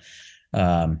 So,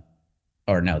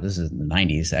 or no, this is the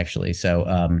 90s actually. So,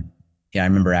 I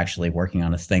remember actually working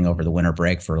on this thing over the winter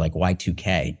break for like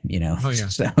Y2K, Oh, yeah.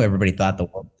 So everybody thought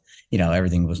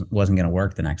everything wasn't going to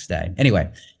work the next day.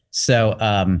 Anyway,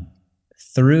 so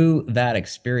through that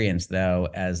experience, though,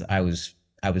 as I was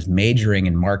majoring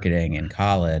in marketing in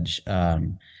college,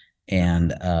 and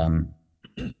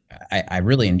I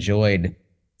really enjoyed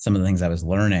some of the things I was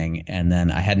learning, and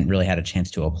then I hadn't really had a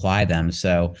chance to apply them.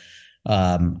 So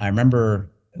I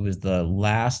remember it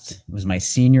was my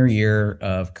senior year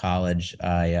of college.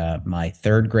 My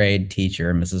third grade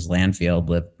teacher, Mrs. Landfield,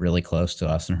 lived really close to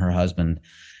us, and her husband,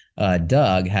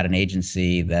 Doug, had an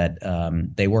agency that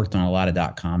they worked on a lot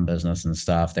of .com business and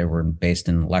stuff. They were based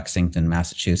in Lexington,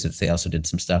 Massachusetts. They also did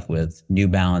some stuff with New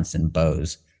Balance and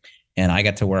Bose. And I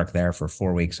got to work there for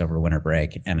 4 weeks over winter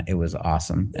break, and it was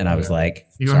awesome. And I was like,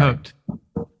 you were hooked.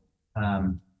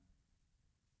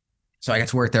 So I got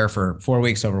to work there for 4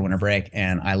 weeks over winter break,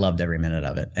 and I loved every minute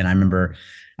of it. And I remember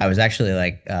I was actually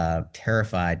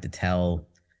terrified to tell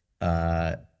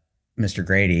Mr.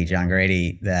 Grady, John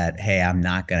Grady, that, hey, I'm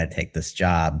not going to take this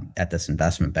job at this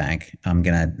investment bank. I'm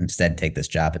going to instead take this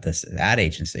job at this ad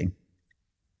agency.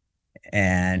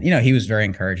 And, he was very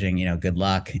encouraging, good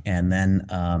luck. And then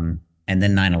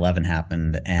 9/11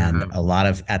 happened. And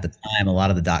at the time, a lot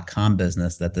of the .com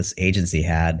business that this agency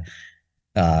had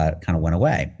kind of went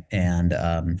away. And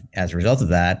as a result of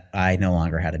that, I no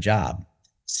longer had a job.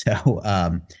 So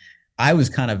I was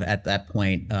kind of at that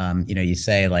point, you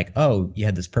say like, oh, you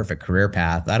had this perfect career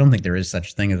path. I don't think there is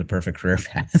such thing as a perfect career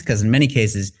path, because in many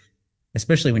cases,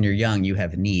 especially when you're young, you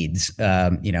have needs,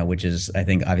 which is, I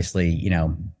think, obviously,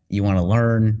 you want to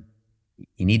learn,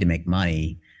 you need to make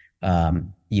money.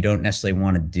 You don't necessarily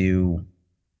want to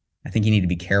I think you need to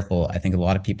be careful. I think a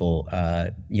lot of people,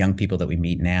 young people that we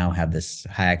meet now, have this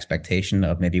high expectation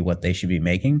of maybe what they should be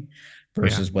making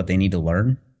versus what they need to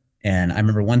learn. And I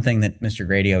remember one thing that Mr.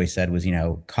 Grady always said was,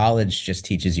 college just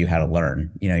teaches you how to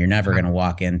learn. You're never going to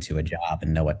walk into a job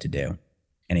and know what to do.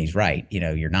 And he's right.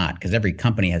 You're not, because every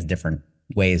company has different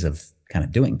ways of kind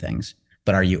of doing things.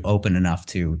 But are you open enough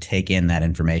to take in that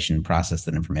information, process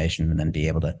that information, and then be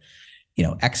able to,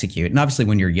 execute? And obviously,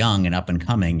 when you're young and up and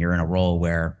coming, you're in a role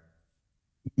where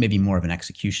maybe more of an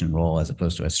execution role as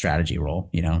opposed to a strategy role,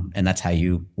 and that's how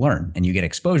you learn, and you get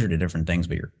exposure to different things,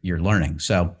 but you're learning.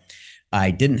 So I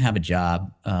didn't have a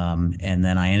job. And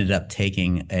then I ended up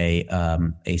taking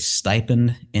a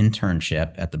stipend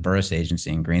internship at the Burris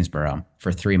agency in Greensboro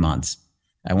for 3 months.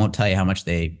 I won't tell you how much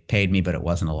they paid me, but it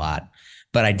wasn't a lot.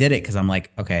 But I did it because I'm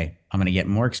like, okay, I'm going to get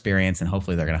more experience and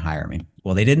hopefully they're going to hire me.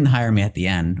 Well, they didn't hire me at the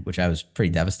end, which I was pretty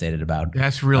devastated about.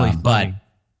 That's really funny. But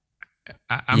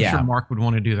I'm sure Mark would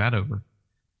want to do that over.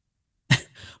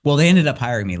 Well, they ended up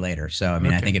hiring me later. So, I mean,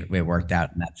 okay. I think it worked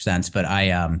out in that sense. But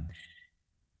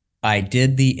I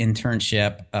did the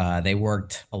internship. They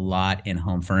worked a lot in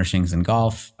home furnishings and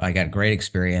golf. I got great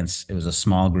experience. It was a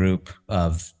small group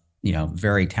of,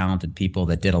 very talented people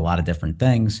that did a lot of different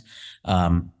things.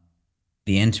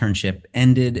 The internship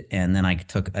ended, and then I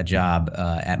took a job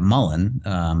at Mullen,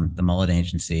 the Mullen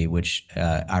agency, which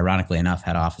ironically enough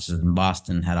had offices in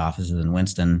Boston, had offices in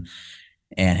Winston,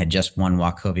 and had just won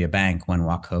Wachovia Bank when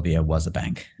Wachovia was a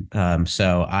bank.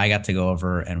 So I got to go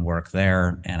over and work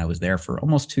there, and I was there for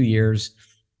almost 2 years,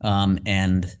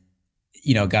 and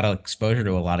got exposure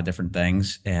to a lot of different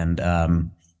things. And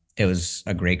it was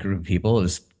a great group of people. It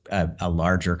was a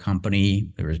larger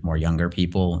company. There was more younger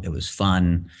people. It was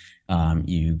fun.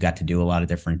 You got to do a lot of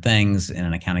different things in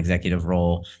an account executive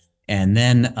role. And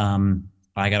then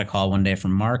I got a call one day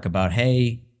from Mark about,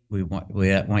 hey, we want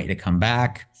you to come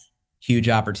back. Huge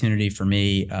opportunity for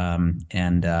me.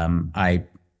 I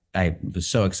was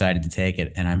so excited to take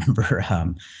it. And I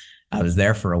remember I was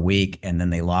there for a week, and then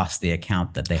they lost the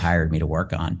account that they hired me to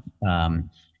work on.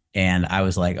 And I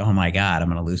was like, oh my God, I'm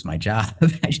going to lose my job.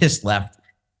 I just left.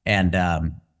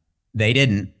 And they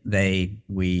didn't.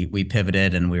 We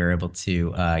pivoted, and we were able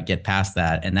to get past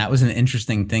that. And that was an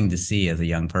interesting thing to see as a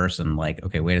young person. Like,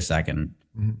 okay, wait a second,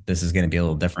 this is going to be a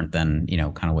little different than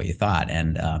kind of what you thought.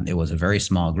 And it was a very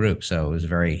small group, so it was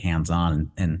very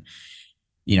hands-on. And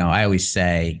I always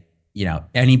say,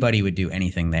 anybody would do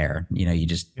anything there. You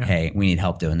just, hey, we need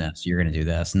help doing this. You're going to do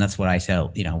this. And that's what I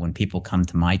tell, when people come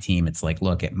to my team, it's like,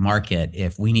 look, at market,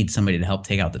 if we need somebody to help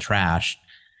take out the trash,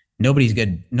 nobody's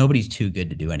too good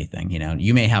to do anything.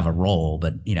 You may have a role,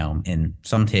 but in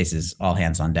some cases, all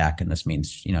hands on deck, and this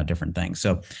means different things.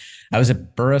 So I was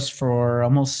at Burris for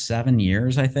almost 7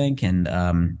 years, I think, and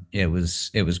it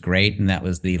was great, and that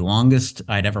was the longest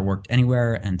I'd ever worked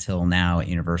anywhere until now at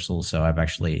Universal. So I've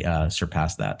actually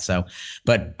surpassed that. So,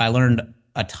 but I learned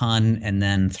a ton, and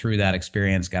then through that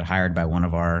experience, got hired by one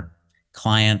of our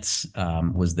clients.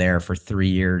 Was there for 3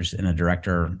 years in a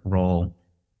director role.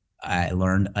 I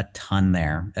learned a ton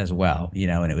there as well,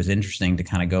 and it was interesting to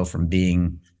kind of go from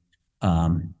being,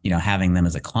 having them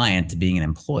as a client to being an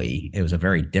employee. It was a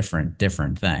very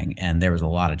different thing. And there was a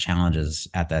lot of challenges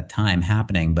at that time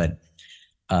happening, but,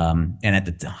 and at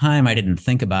the time I didn't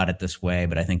think about it this way,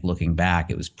 but I think looking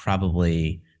back, it was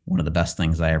probably one of the best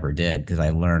things I ever did, because I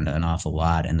learned an awful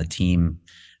lot. And the team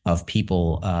of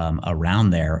people around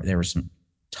there were some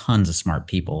tons of smart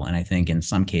people. And I think in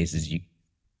some cases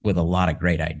with a lot of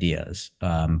great ideas.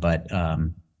 But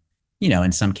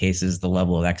in some cases, the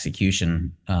level of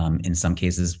execution, in some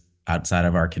cases outside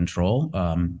of our control,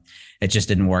 it just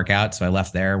didn't work out. So I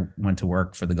left there, went to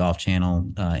work for the Golf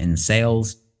Channel in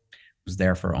sales, was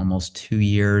there for almost 2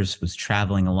 years, was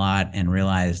traveling a lot, and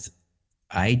realized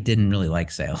I didn't really like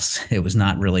sales. It was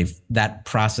not really, that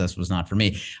process was not for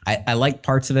me. I liked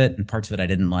parts of it, and parts of it I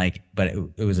didn't like, but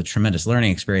it was a tremendous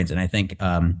learning experience. And I think,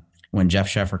 when Jeff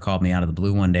Sheffer called me out of the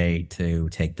blue one day to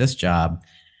take this job,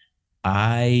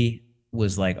 I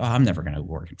was like, oh, I'm never going to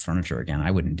work in furniture again. I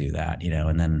wouldn't do that,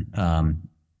 And then,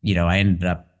 I ended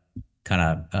up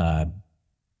kind of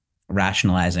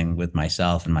rationalizing with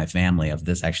myself and my family of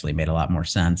this actually made a lot more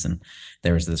sense. And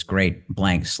there was this great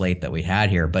blank slate that we had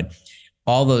here. But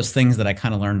all those things that I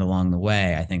kind of learned along the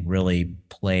way, I think really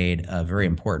played a very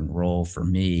important role for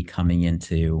me coming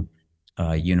into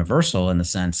Universal, in the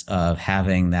sense of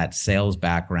having that sales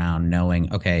background,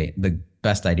 knowing, okay, the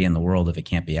best idea in the world, if it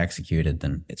can't be executed,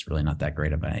 then it's really not that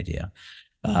great of an idea.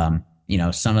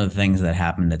 Some of the things that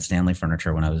happened at Stanley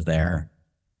Furniture when I was there,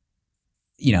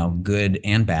 good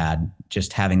and bad,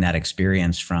 just having that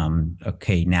experience from,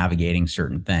 okay, navigating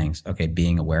certain things, okay,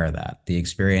 being aware of that. The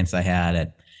experience I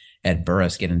had at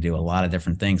Burris, getting to do a lot of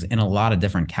different things in a lot of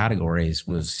different categories,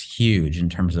 was huge in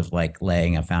terms of like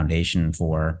laying a foundation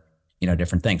for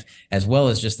different things, as well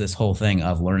as just this whole thing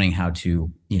of learning how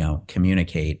to,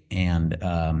 communicate and,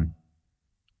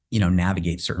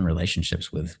 navigate certain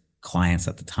relationships with clients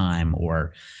at the time,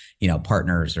 or,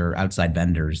 partners or outside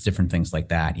vendors, different things like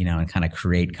that, and kind of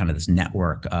create kind of this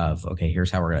network of, okay,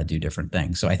 here's how we're going to do different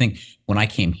things. So I think when I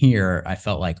came here, I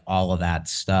felt like all of that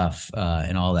stuff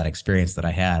and all that experience that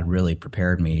I had really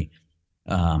prepared me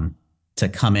to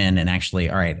come in and actually,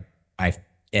 all right,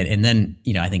 and then,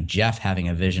 I think Jeff having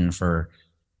a vision for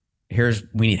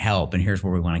we need help and here's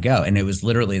where we want to go. And it was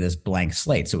literally this blank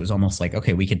slate. So it was almost like,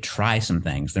 okay, we could try some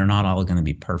things. They're not all going to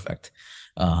be perfect.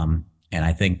 And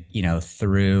I think, I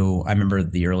remember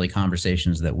the early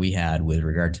conversations that we had with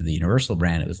regard to the Universal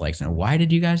brand, it was like, why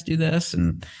did you guys do this?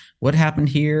 And what happened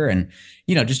here? And,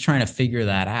 just trying to figure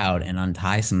that out and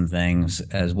untie some things,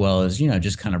 as well as,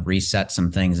 just kind of reset some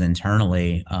things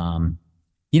internally.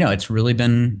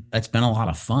 It's been a lot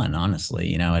of fun,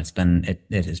 honestly. It has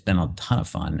been a ton of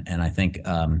fun. And I think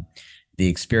the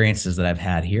experiences that I've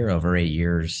had here over 8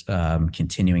 years,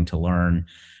 continuing to learn,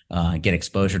 get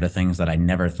exposure to things that I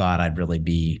never thought I'd really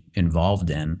be involved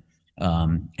in.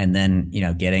 And then,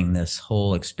 getting this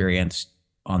whole experience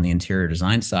on the interior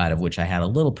design side, of which I had a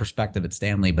little perspective at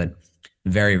Stanley, but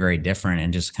very, very different,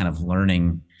 and just kind of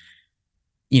learning,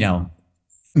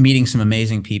 meeting some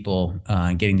amazing people,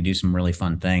 getting to do some really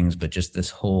fun things, but just this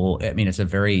whole, it's a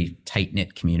very tight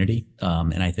knit community.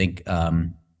 And I think,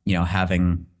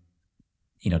 having,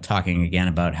 talking again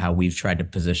about how we've tried to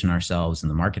position ourselves in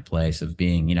the marketplace of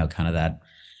being, kind of that,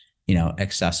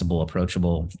 accessible,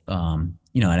 approachable, and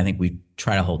I think we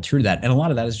try to hold true to that. And a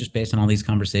lot of that is just based on all these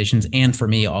conversations. And for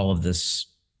me, all of this,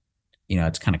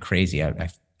 it's kind of crazy.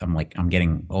 I'm like, I'm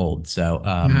getting old. So,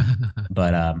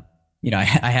 but,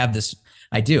 I have this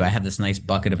nice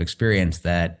bucket of experience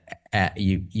that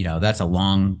that's a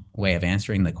long way of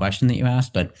answering the question that you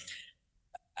asked, but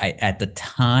at the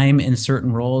time in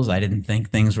certain roles, I didn't think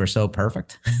things were so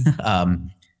perfect.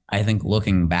 I think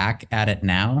looking back at it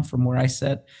now from where I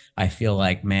sit, I feel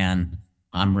like, man,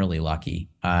 I'm really lucky.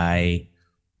 And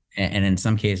in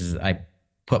some cases, I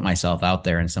put myself out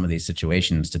there in some of these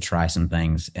situations to try some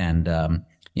things. And,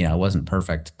 it wasn't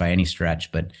perfect by any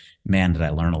stretch, but man, did I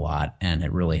learn a lot. And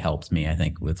it really helped me, I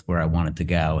think, with where I wanted to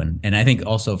go. And I think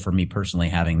also for me personally,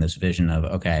 having this vision of,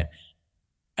 okay,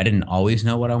 I didn't always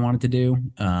know what I wanted to do.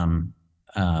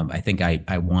 I think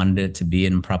I wanted it to be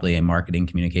in probably a marketing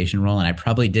communication role. And I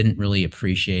probably didn't really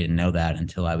appreciate and know that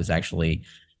until I was actually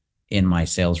in my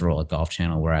sales role at Golf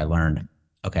Channel, where I learned,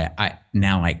 okay, I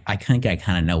think I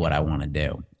kind of know what I want to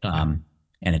do. And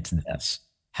it's this.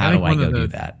 How do I go do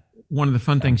that? One of the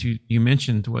fun things you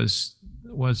mentioned was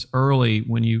early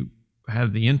when you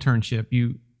had the internship,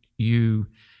 you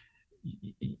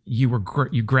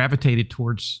gravitated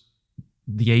towards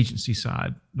the agency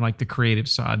side, like the creative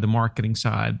side, the marketing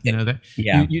side. It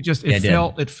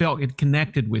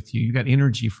connected with you. You got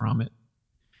energy from it.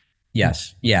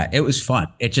 Yes, yeah, it was fun.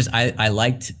 It just I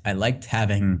liked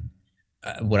having.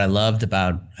 What I loved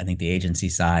about, I think, the agency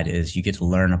side is you get to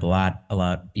learn a lot.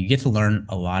 You get to learn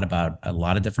a lot about a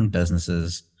lot of different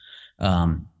businesses.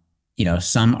 Some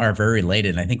are very related.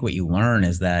 And I think what you learn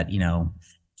is that, from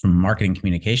a marketing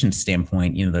communications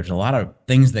standpoint, there's a lot of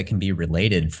things that can be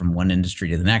related from one industry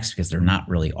to the next because they're not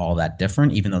really all that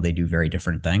different, even though they do very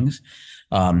different things.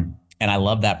 And I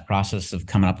love that process of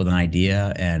coming up with an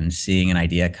idea and seeing an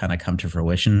idea kind of come to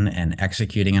fruition and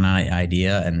executing an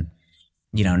idea and,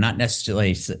 not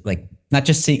necessarily not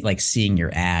just seeing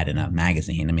your ad in a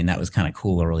magazine. I mean, that was kind of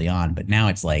cool early on, but now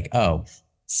it's like,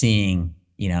 seeing,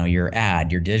 your ad,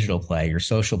 your digital play, your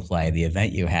social play, the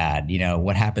event you had,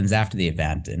 what happens after the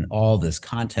event and all this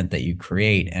content that you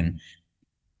create. And,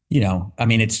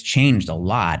 it's changed a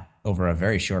lot over a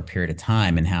very short period of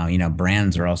time, and how,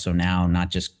 brands are also now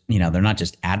not just, they're not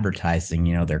just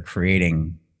advertising, they're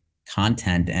creating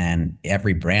content, and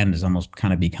every brand is almost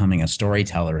kind of becoming a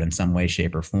storyteller in some way,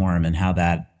 shape, or form, and how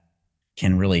that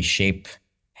can really shape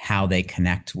how they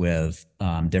connect with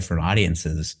different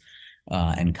audiences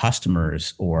and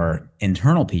customers or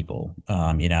internal people.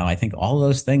 I think all of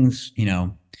those things,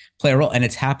 play a role, and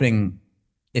it's happening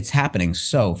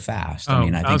so fast.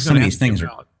 I think some of these things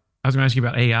I was going to ask you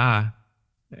about AI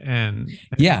and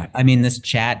yeah, this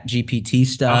chat GPT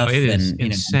stuff. It is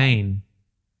insane.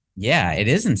 Yeah, it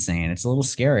is insane. It's a little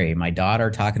scary. My daughter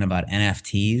talking about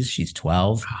NFTs. She's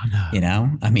 12. Oh,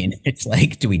 no. It's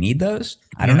like, do we need those?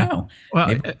 I don't know.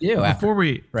 Well, before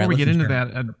we get into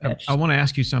that, I want to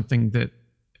ask you something that,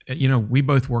 we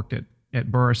both worked at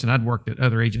Burris, and I'd worked at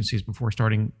other agencies before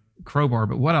starting Crowbar.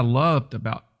 But what I loved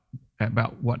about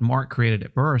what Mark created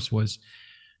at Burris was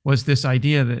this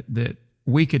idea that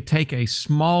we could take a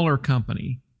smaller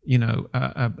company,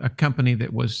 a company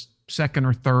that was second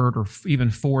or third or even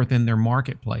fourth in their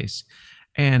marketplace,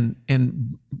 and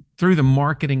through the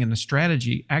marketing and the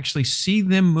strategy, actually see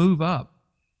them move up,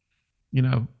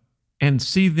 and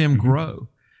see them grow,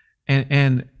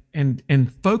 and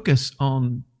focus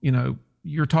on,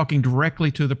 you're talking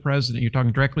directly to the president, you're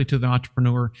talking directly to the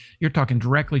entrepreneur, you're talking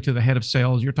directly to the head of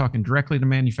sales, you're talking directly to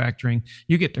manufacturing.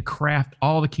 You get to craft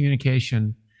all the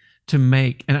communication to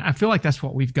make, and I feel like that's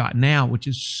what we've got now, which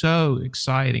is so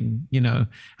exciting. I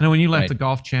know when you left the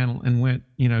Golf Channel and went,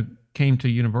 came to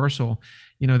Universal,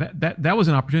 that was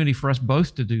an opportunity for us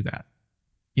both to do that,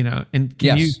 and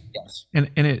yes.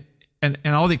 And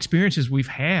all the experiences we've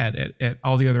had at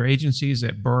all the other agencies,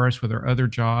 at Burris with our other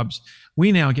jobs,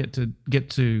 we now get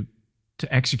to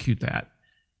execute that,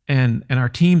 and our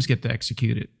teams get to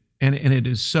execute it, and it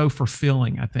is so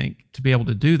fulfilling, I think, to be able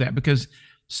to do that, because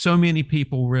so many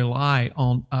people rely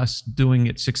on us doing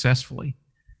it successfully.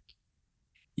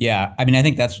 Yeah. I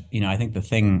think that's, I think the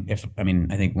thing, I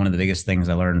think one of the biggest things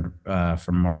I learned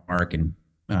from Mark and,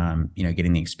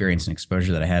 getting the experience and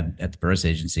exposure that I had at the Burris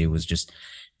agency was just,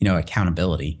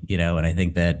 accountability, and I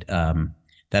think that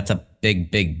that's a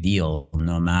big deal,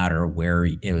 no matter where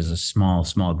it was a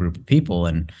small group of people.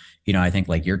 And, I think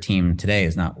like your team today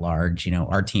is not large,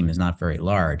 our team is not very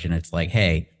large. And it's like,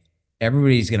 hey,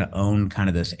 everybody's going to own kind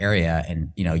of this area,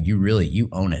 and, you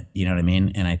own it. You know what I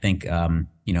mean? And I think,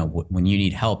 when you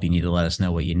need help, you need to let us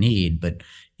know what you need, but,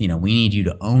 we need you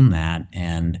to own that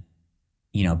and,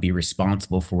 be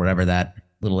responsible for whatever that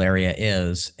little area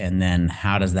is. And then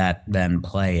how does that then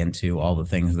play into all the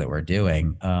things that we're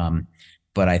doing?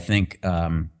 But I think,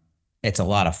 it's a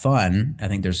lot of fun. I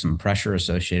think there's some pressure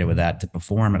associated with that to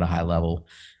perform at a high level.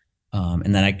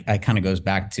 And then I kind of goes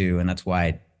back to, and that's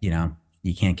why,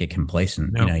 you can't get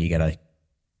complacent. No. You gotta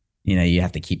you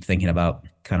have to keep thinking about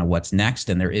kind of what's next.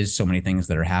 And there is so many things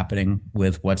that are happening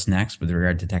with what's next with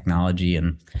regard to technology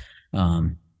and,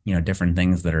 different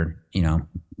things that are,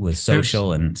 with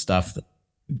social and stuff,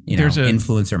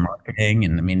 influencer marketing.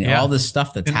 And I mean, all this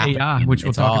stuff that's happening, AI, which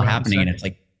it's all happening. And it's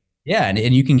like, yeah.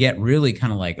 And you can get really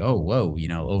kind of like, oh, whoa,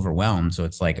 overwhelmed. So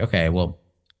it's like, okay, well,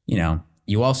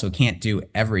 you also can't do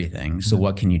everything. So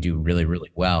what can you do really,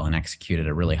 really well and execute at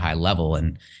a really high level?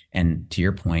 And to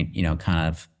your point, kind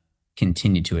of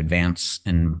continue to advance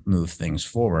and move things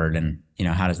forward. And,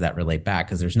 how does that relate back?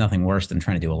 Because there's nothing worse than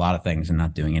trying to do a lot of things and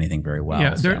not doing anything very well.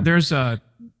 Yeah,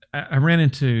 I ran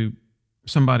into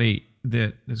somebody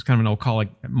that is kind of an old colleague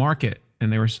at Market,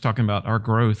 and they were talking about our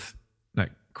growth at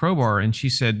Crowbar. And she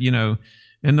said,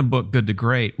 in the book, Good to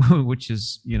Great, which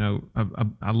is,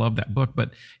 I love that book, but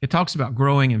it talks about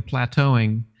growing and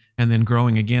plateauing and then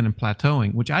growing again and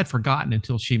plateauing, which I'd forgotten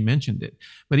until she mentioned it.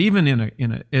 But even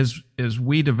as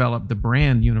we develop the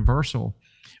brand Universal,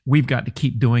 we've got to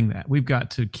keep doing that. We've got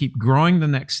to keep growing the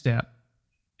next step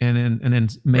and then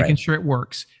making sure it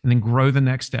works, and then grow the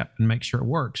next step and make sure it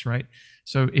works. Right.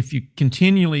 So if you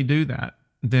continually do that,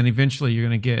 then eventually you're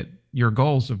going to get your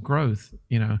goals of growth,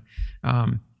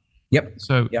 Yep.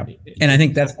 So, and I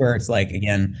think that's where it's like,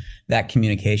 again, that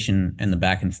communication and the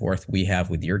back and forth we have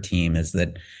with your team is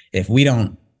that if we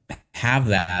don't have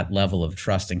that level of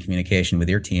trust and communication with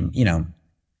your team,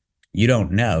 you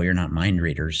don't know, you're not mind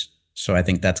readers. So I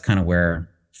think that's kind of where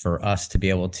for us to be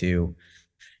able to,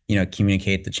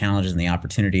 communicate the challenges and the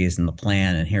opportunities and the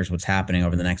plan, and here's what's happening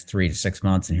over the next 3 to 6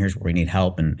 months, and here's where we need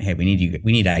help, and hey, we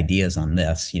need ideas on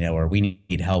this, or we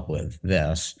need help with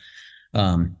this.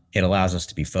 It allows us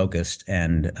to be focused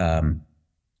and,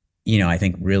 I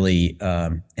think really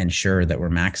ensure that we're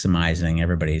maximizing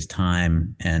everybody's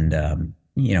time and,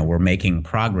 we're making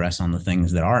progress on the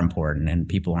things that are important, and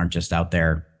people aren't just out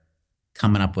there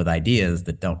coming up with ideas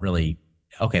that don't really,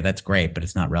 okay, that's great, but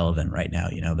it's not relevant right now.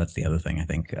 That's the other thing I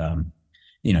think,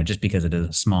 just because it is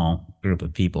a small group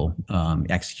of people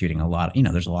executing a lot,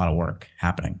 there's a lot of work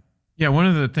happening. Yeah. One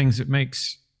of the things that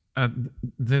makes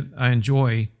that I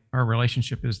enjoy our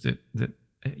relationship is that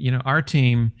our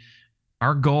team,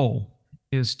 our goal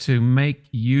is to make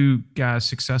you guys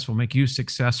successful, make you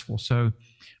successful. So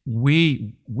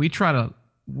we try to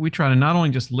not only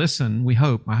just listen. I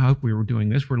hope we were doing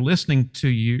this. We're listening to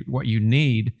you, what you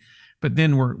need, but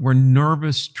then we're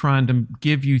nervous trying to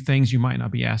give you things you might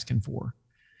not be asking for.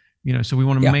 So we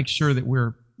want to make sure that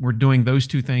we're doing those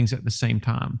two things at the same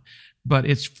time. But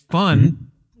it's fun.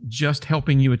 Just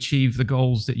helping you achieve the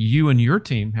goals that you and your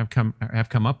team have come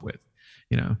up with,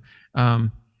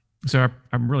 so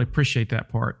I really appreciate that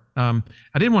part. I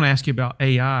did want to ask you about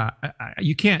AI.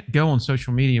 You can't go on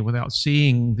social media without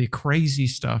seeing the crazy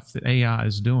stuff that AI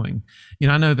is doing.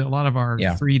 I know that a lot of our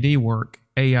 3D work,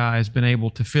 AI has been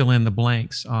able to fill in the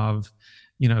blanks of,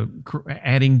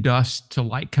 adding dust to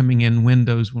light coming in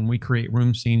windows when we create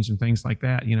room scenes and things like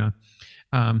that,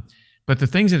 but the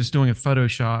things that it's doing in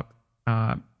Photoshop,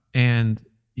 and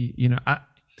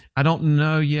I don't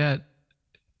know yet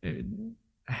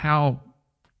how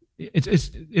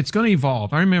it's going to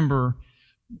evolve. I remember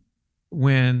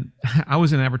when I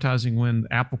was in advertising when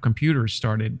Apple computers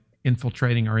started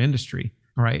infiltrating our industry.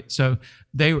 All right, so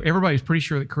everybody's pretty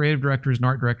sure that creative directors and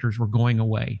art directors were going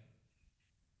away.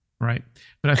 Right,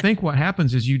 but I think what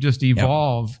happens is you just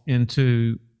evolve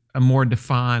into a more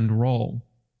defined role.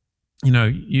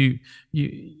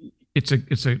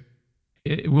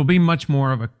 It will be much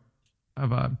more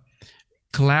of a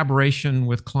collaboration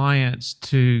with clients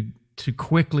to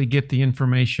quickly get the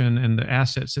information and the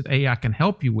assets that AI can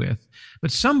help you with,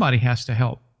 but somebody has to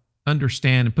help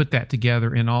understand and put that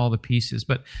together in all the pieces.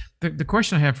 But the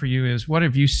question I have for you is, what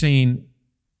have you seen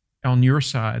on your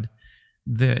side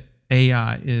that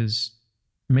AI is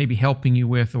maybe helping you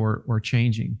with or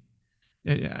changing?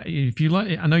 I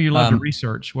know you love to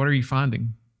research. What are you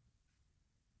finding?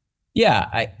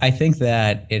 Yeah, I think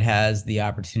that it has the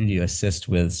opportunity to assist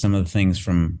with some of the things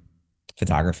from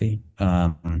photography.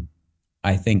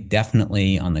 I think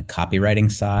definitely on the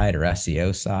copywriting side or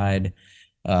SEO side,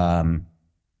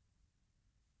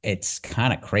 it's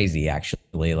kind of crazy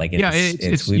actually. Like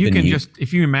it's you can just,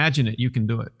 if you imagine it, you can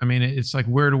do it. I mean, it's like,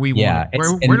 where do we want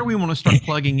where do we want to start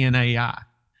plugging in AI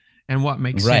and what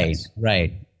makes sense?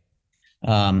 Right.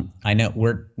 I know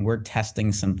we're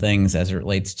testing some things as it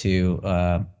relates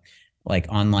to like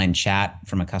online chat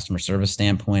from a customer service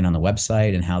standpoint on the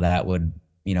website and how that would,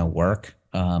 work.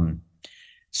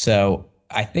 So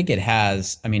I think it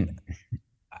has,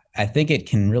 I think it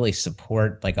can really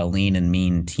support like a lean and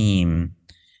mean team,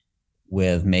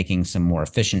 with making some more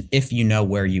efficient, if you know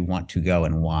where you want to go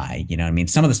and why. You know what I mean?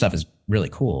 Some of the stuff is really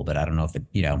cool, but I don't know if it,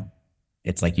 you know,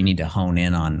 it's like you need to hone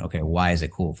in on, okay, why is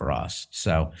it cool for us?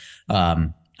 So I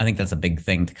think that's a big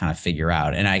thing to kind of figure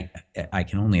out. And I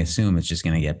can only assume it's just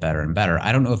going to get better and better.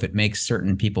 I don't know if it makes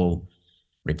certain people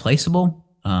replaceable.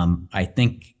 I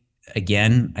think,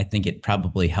 again, I think it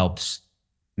probably helps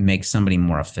make somebody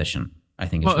more efficient. I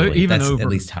think it's really, even that's over, at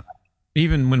least how.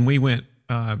 Even when we went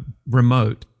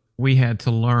remote, we had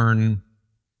to learn,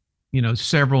 you know,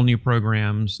 several new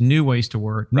programs, new ways to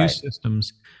work, new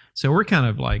systems. So we're kind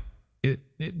of like,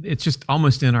 it's just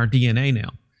almost in our DNA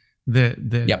now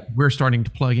that we're starting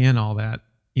to plug in all that,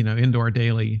 you know, into our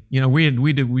daily, you know, we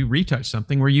retouch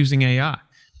something, we're using AI,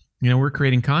 you know, we're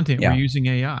creating content, we're using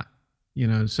AI, you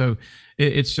know, so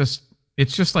it's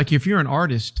just like if you're an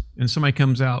artist and somebody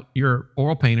comes out, you're an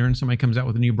oil painter and somebody comes out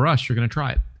with a new brush, you're going to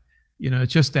try it. You know,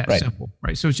 it's just that simple,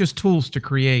 right? So it's just tools to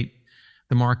create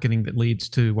the marketing that leads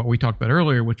to what we talked about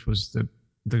earlier, which was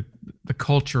the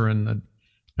culture and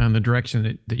the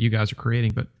direction that you guys are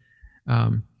creating. But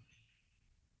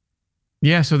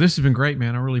yeah, so this has been great,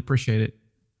 man. I really appreciate it.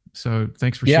 So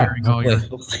thanks for sharing all your.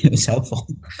 Hopefully it was helpful.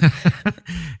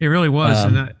 It really was,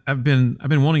 and I've been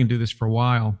wanting to do this for a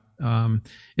while.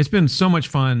 It's been so much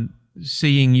fun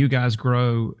seeing you guys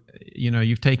grow. You know,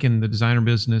 you've taken the designer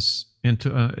business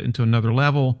into another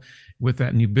level with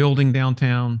that new building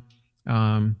downtown.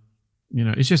 You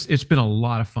know, it's been a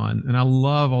lot of fun, and I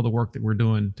love all the work that we're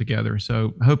doing together.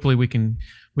 So hopefully we can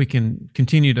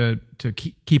continue to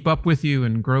keep up with you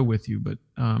and grow with you. But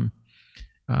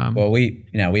well, we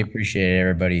appreciate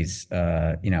everybody's.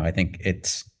 You know, I think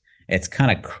it's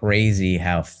kind of crazy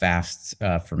how fast,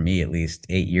 for me at least,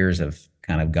 8 years have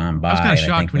kind of gone by. I was kind of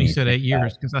shocked when you said 8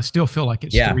 years, because I still feel like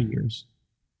it's 3 years.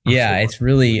 Yeah, it's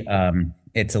really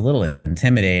it's a little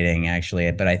intimidating,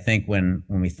 actually. But I think when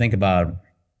we think about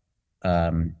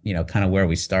you know, kind of where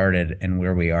we started and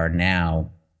where we are now,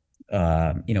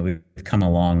 you know, we've come a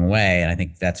long way, and I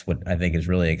think that's what I think is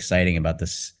really exciting about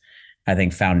this. I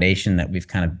think foundation that we've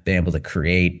kind of been able to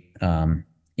create,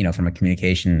 you know, from a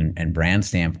communication and brand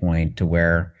standpoint, to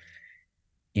where,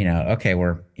 you know, okay,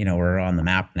 we're on the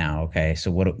map now. Okay,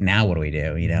 so what do we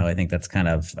do? You know, I think that's kind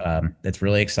of that's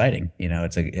really exciting. You know,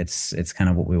 it's kind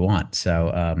of what we want.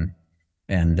 So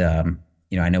you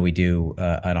know, I know we do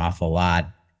an awful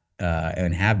lot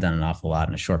and have done an awful lot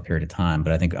in a short period of time,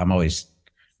 but I think I'm always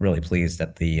really pleased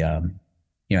that the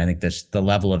you know, I think there's the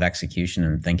level of execution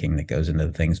and thinking that goes into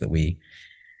the things that we,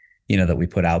 you know, that we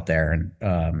put out there.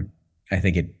 And I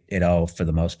think it all, for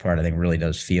the most part, I think really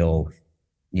does feel,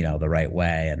 you know, the right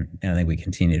way. And I think we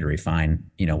continue to refine,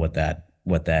 you know, what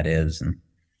that is.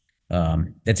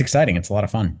 And it's exciting. It's a lot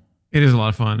of fun. It is a lot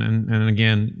of fun. And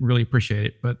again, really appreciate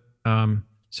it. But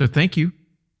so thank you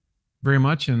very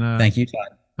much. And thank you,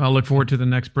 Todd. I'll look forward to the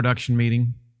next production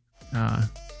meeting.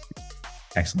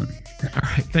 Excellent. All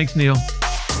right. Thanks, Neil.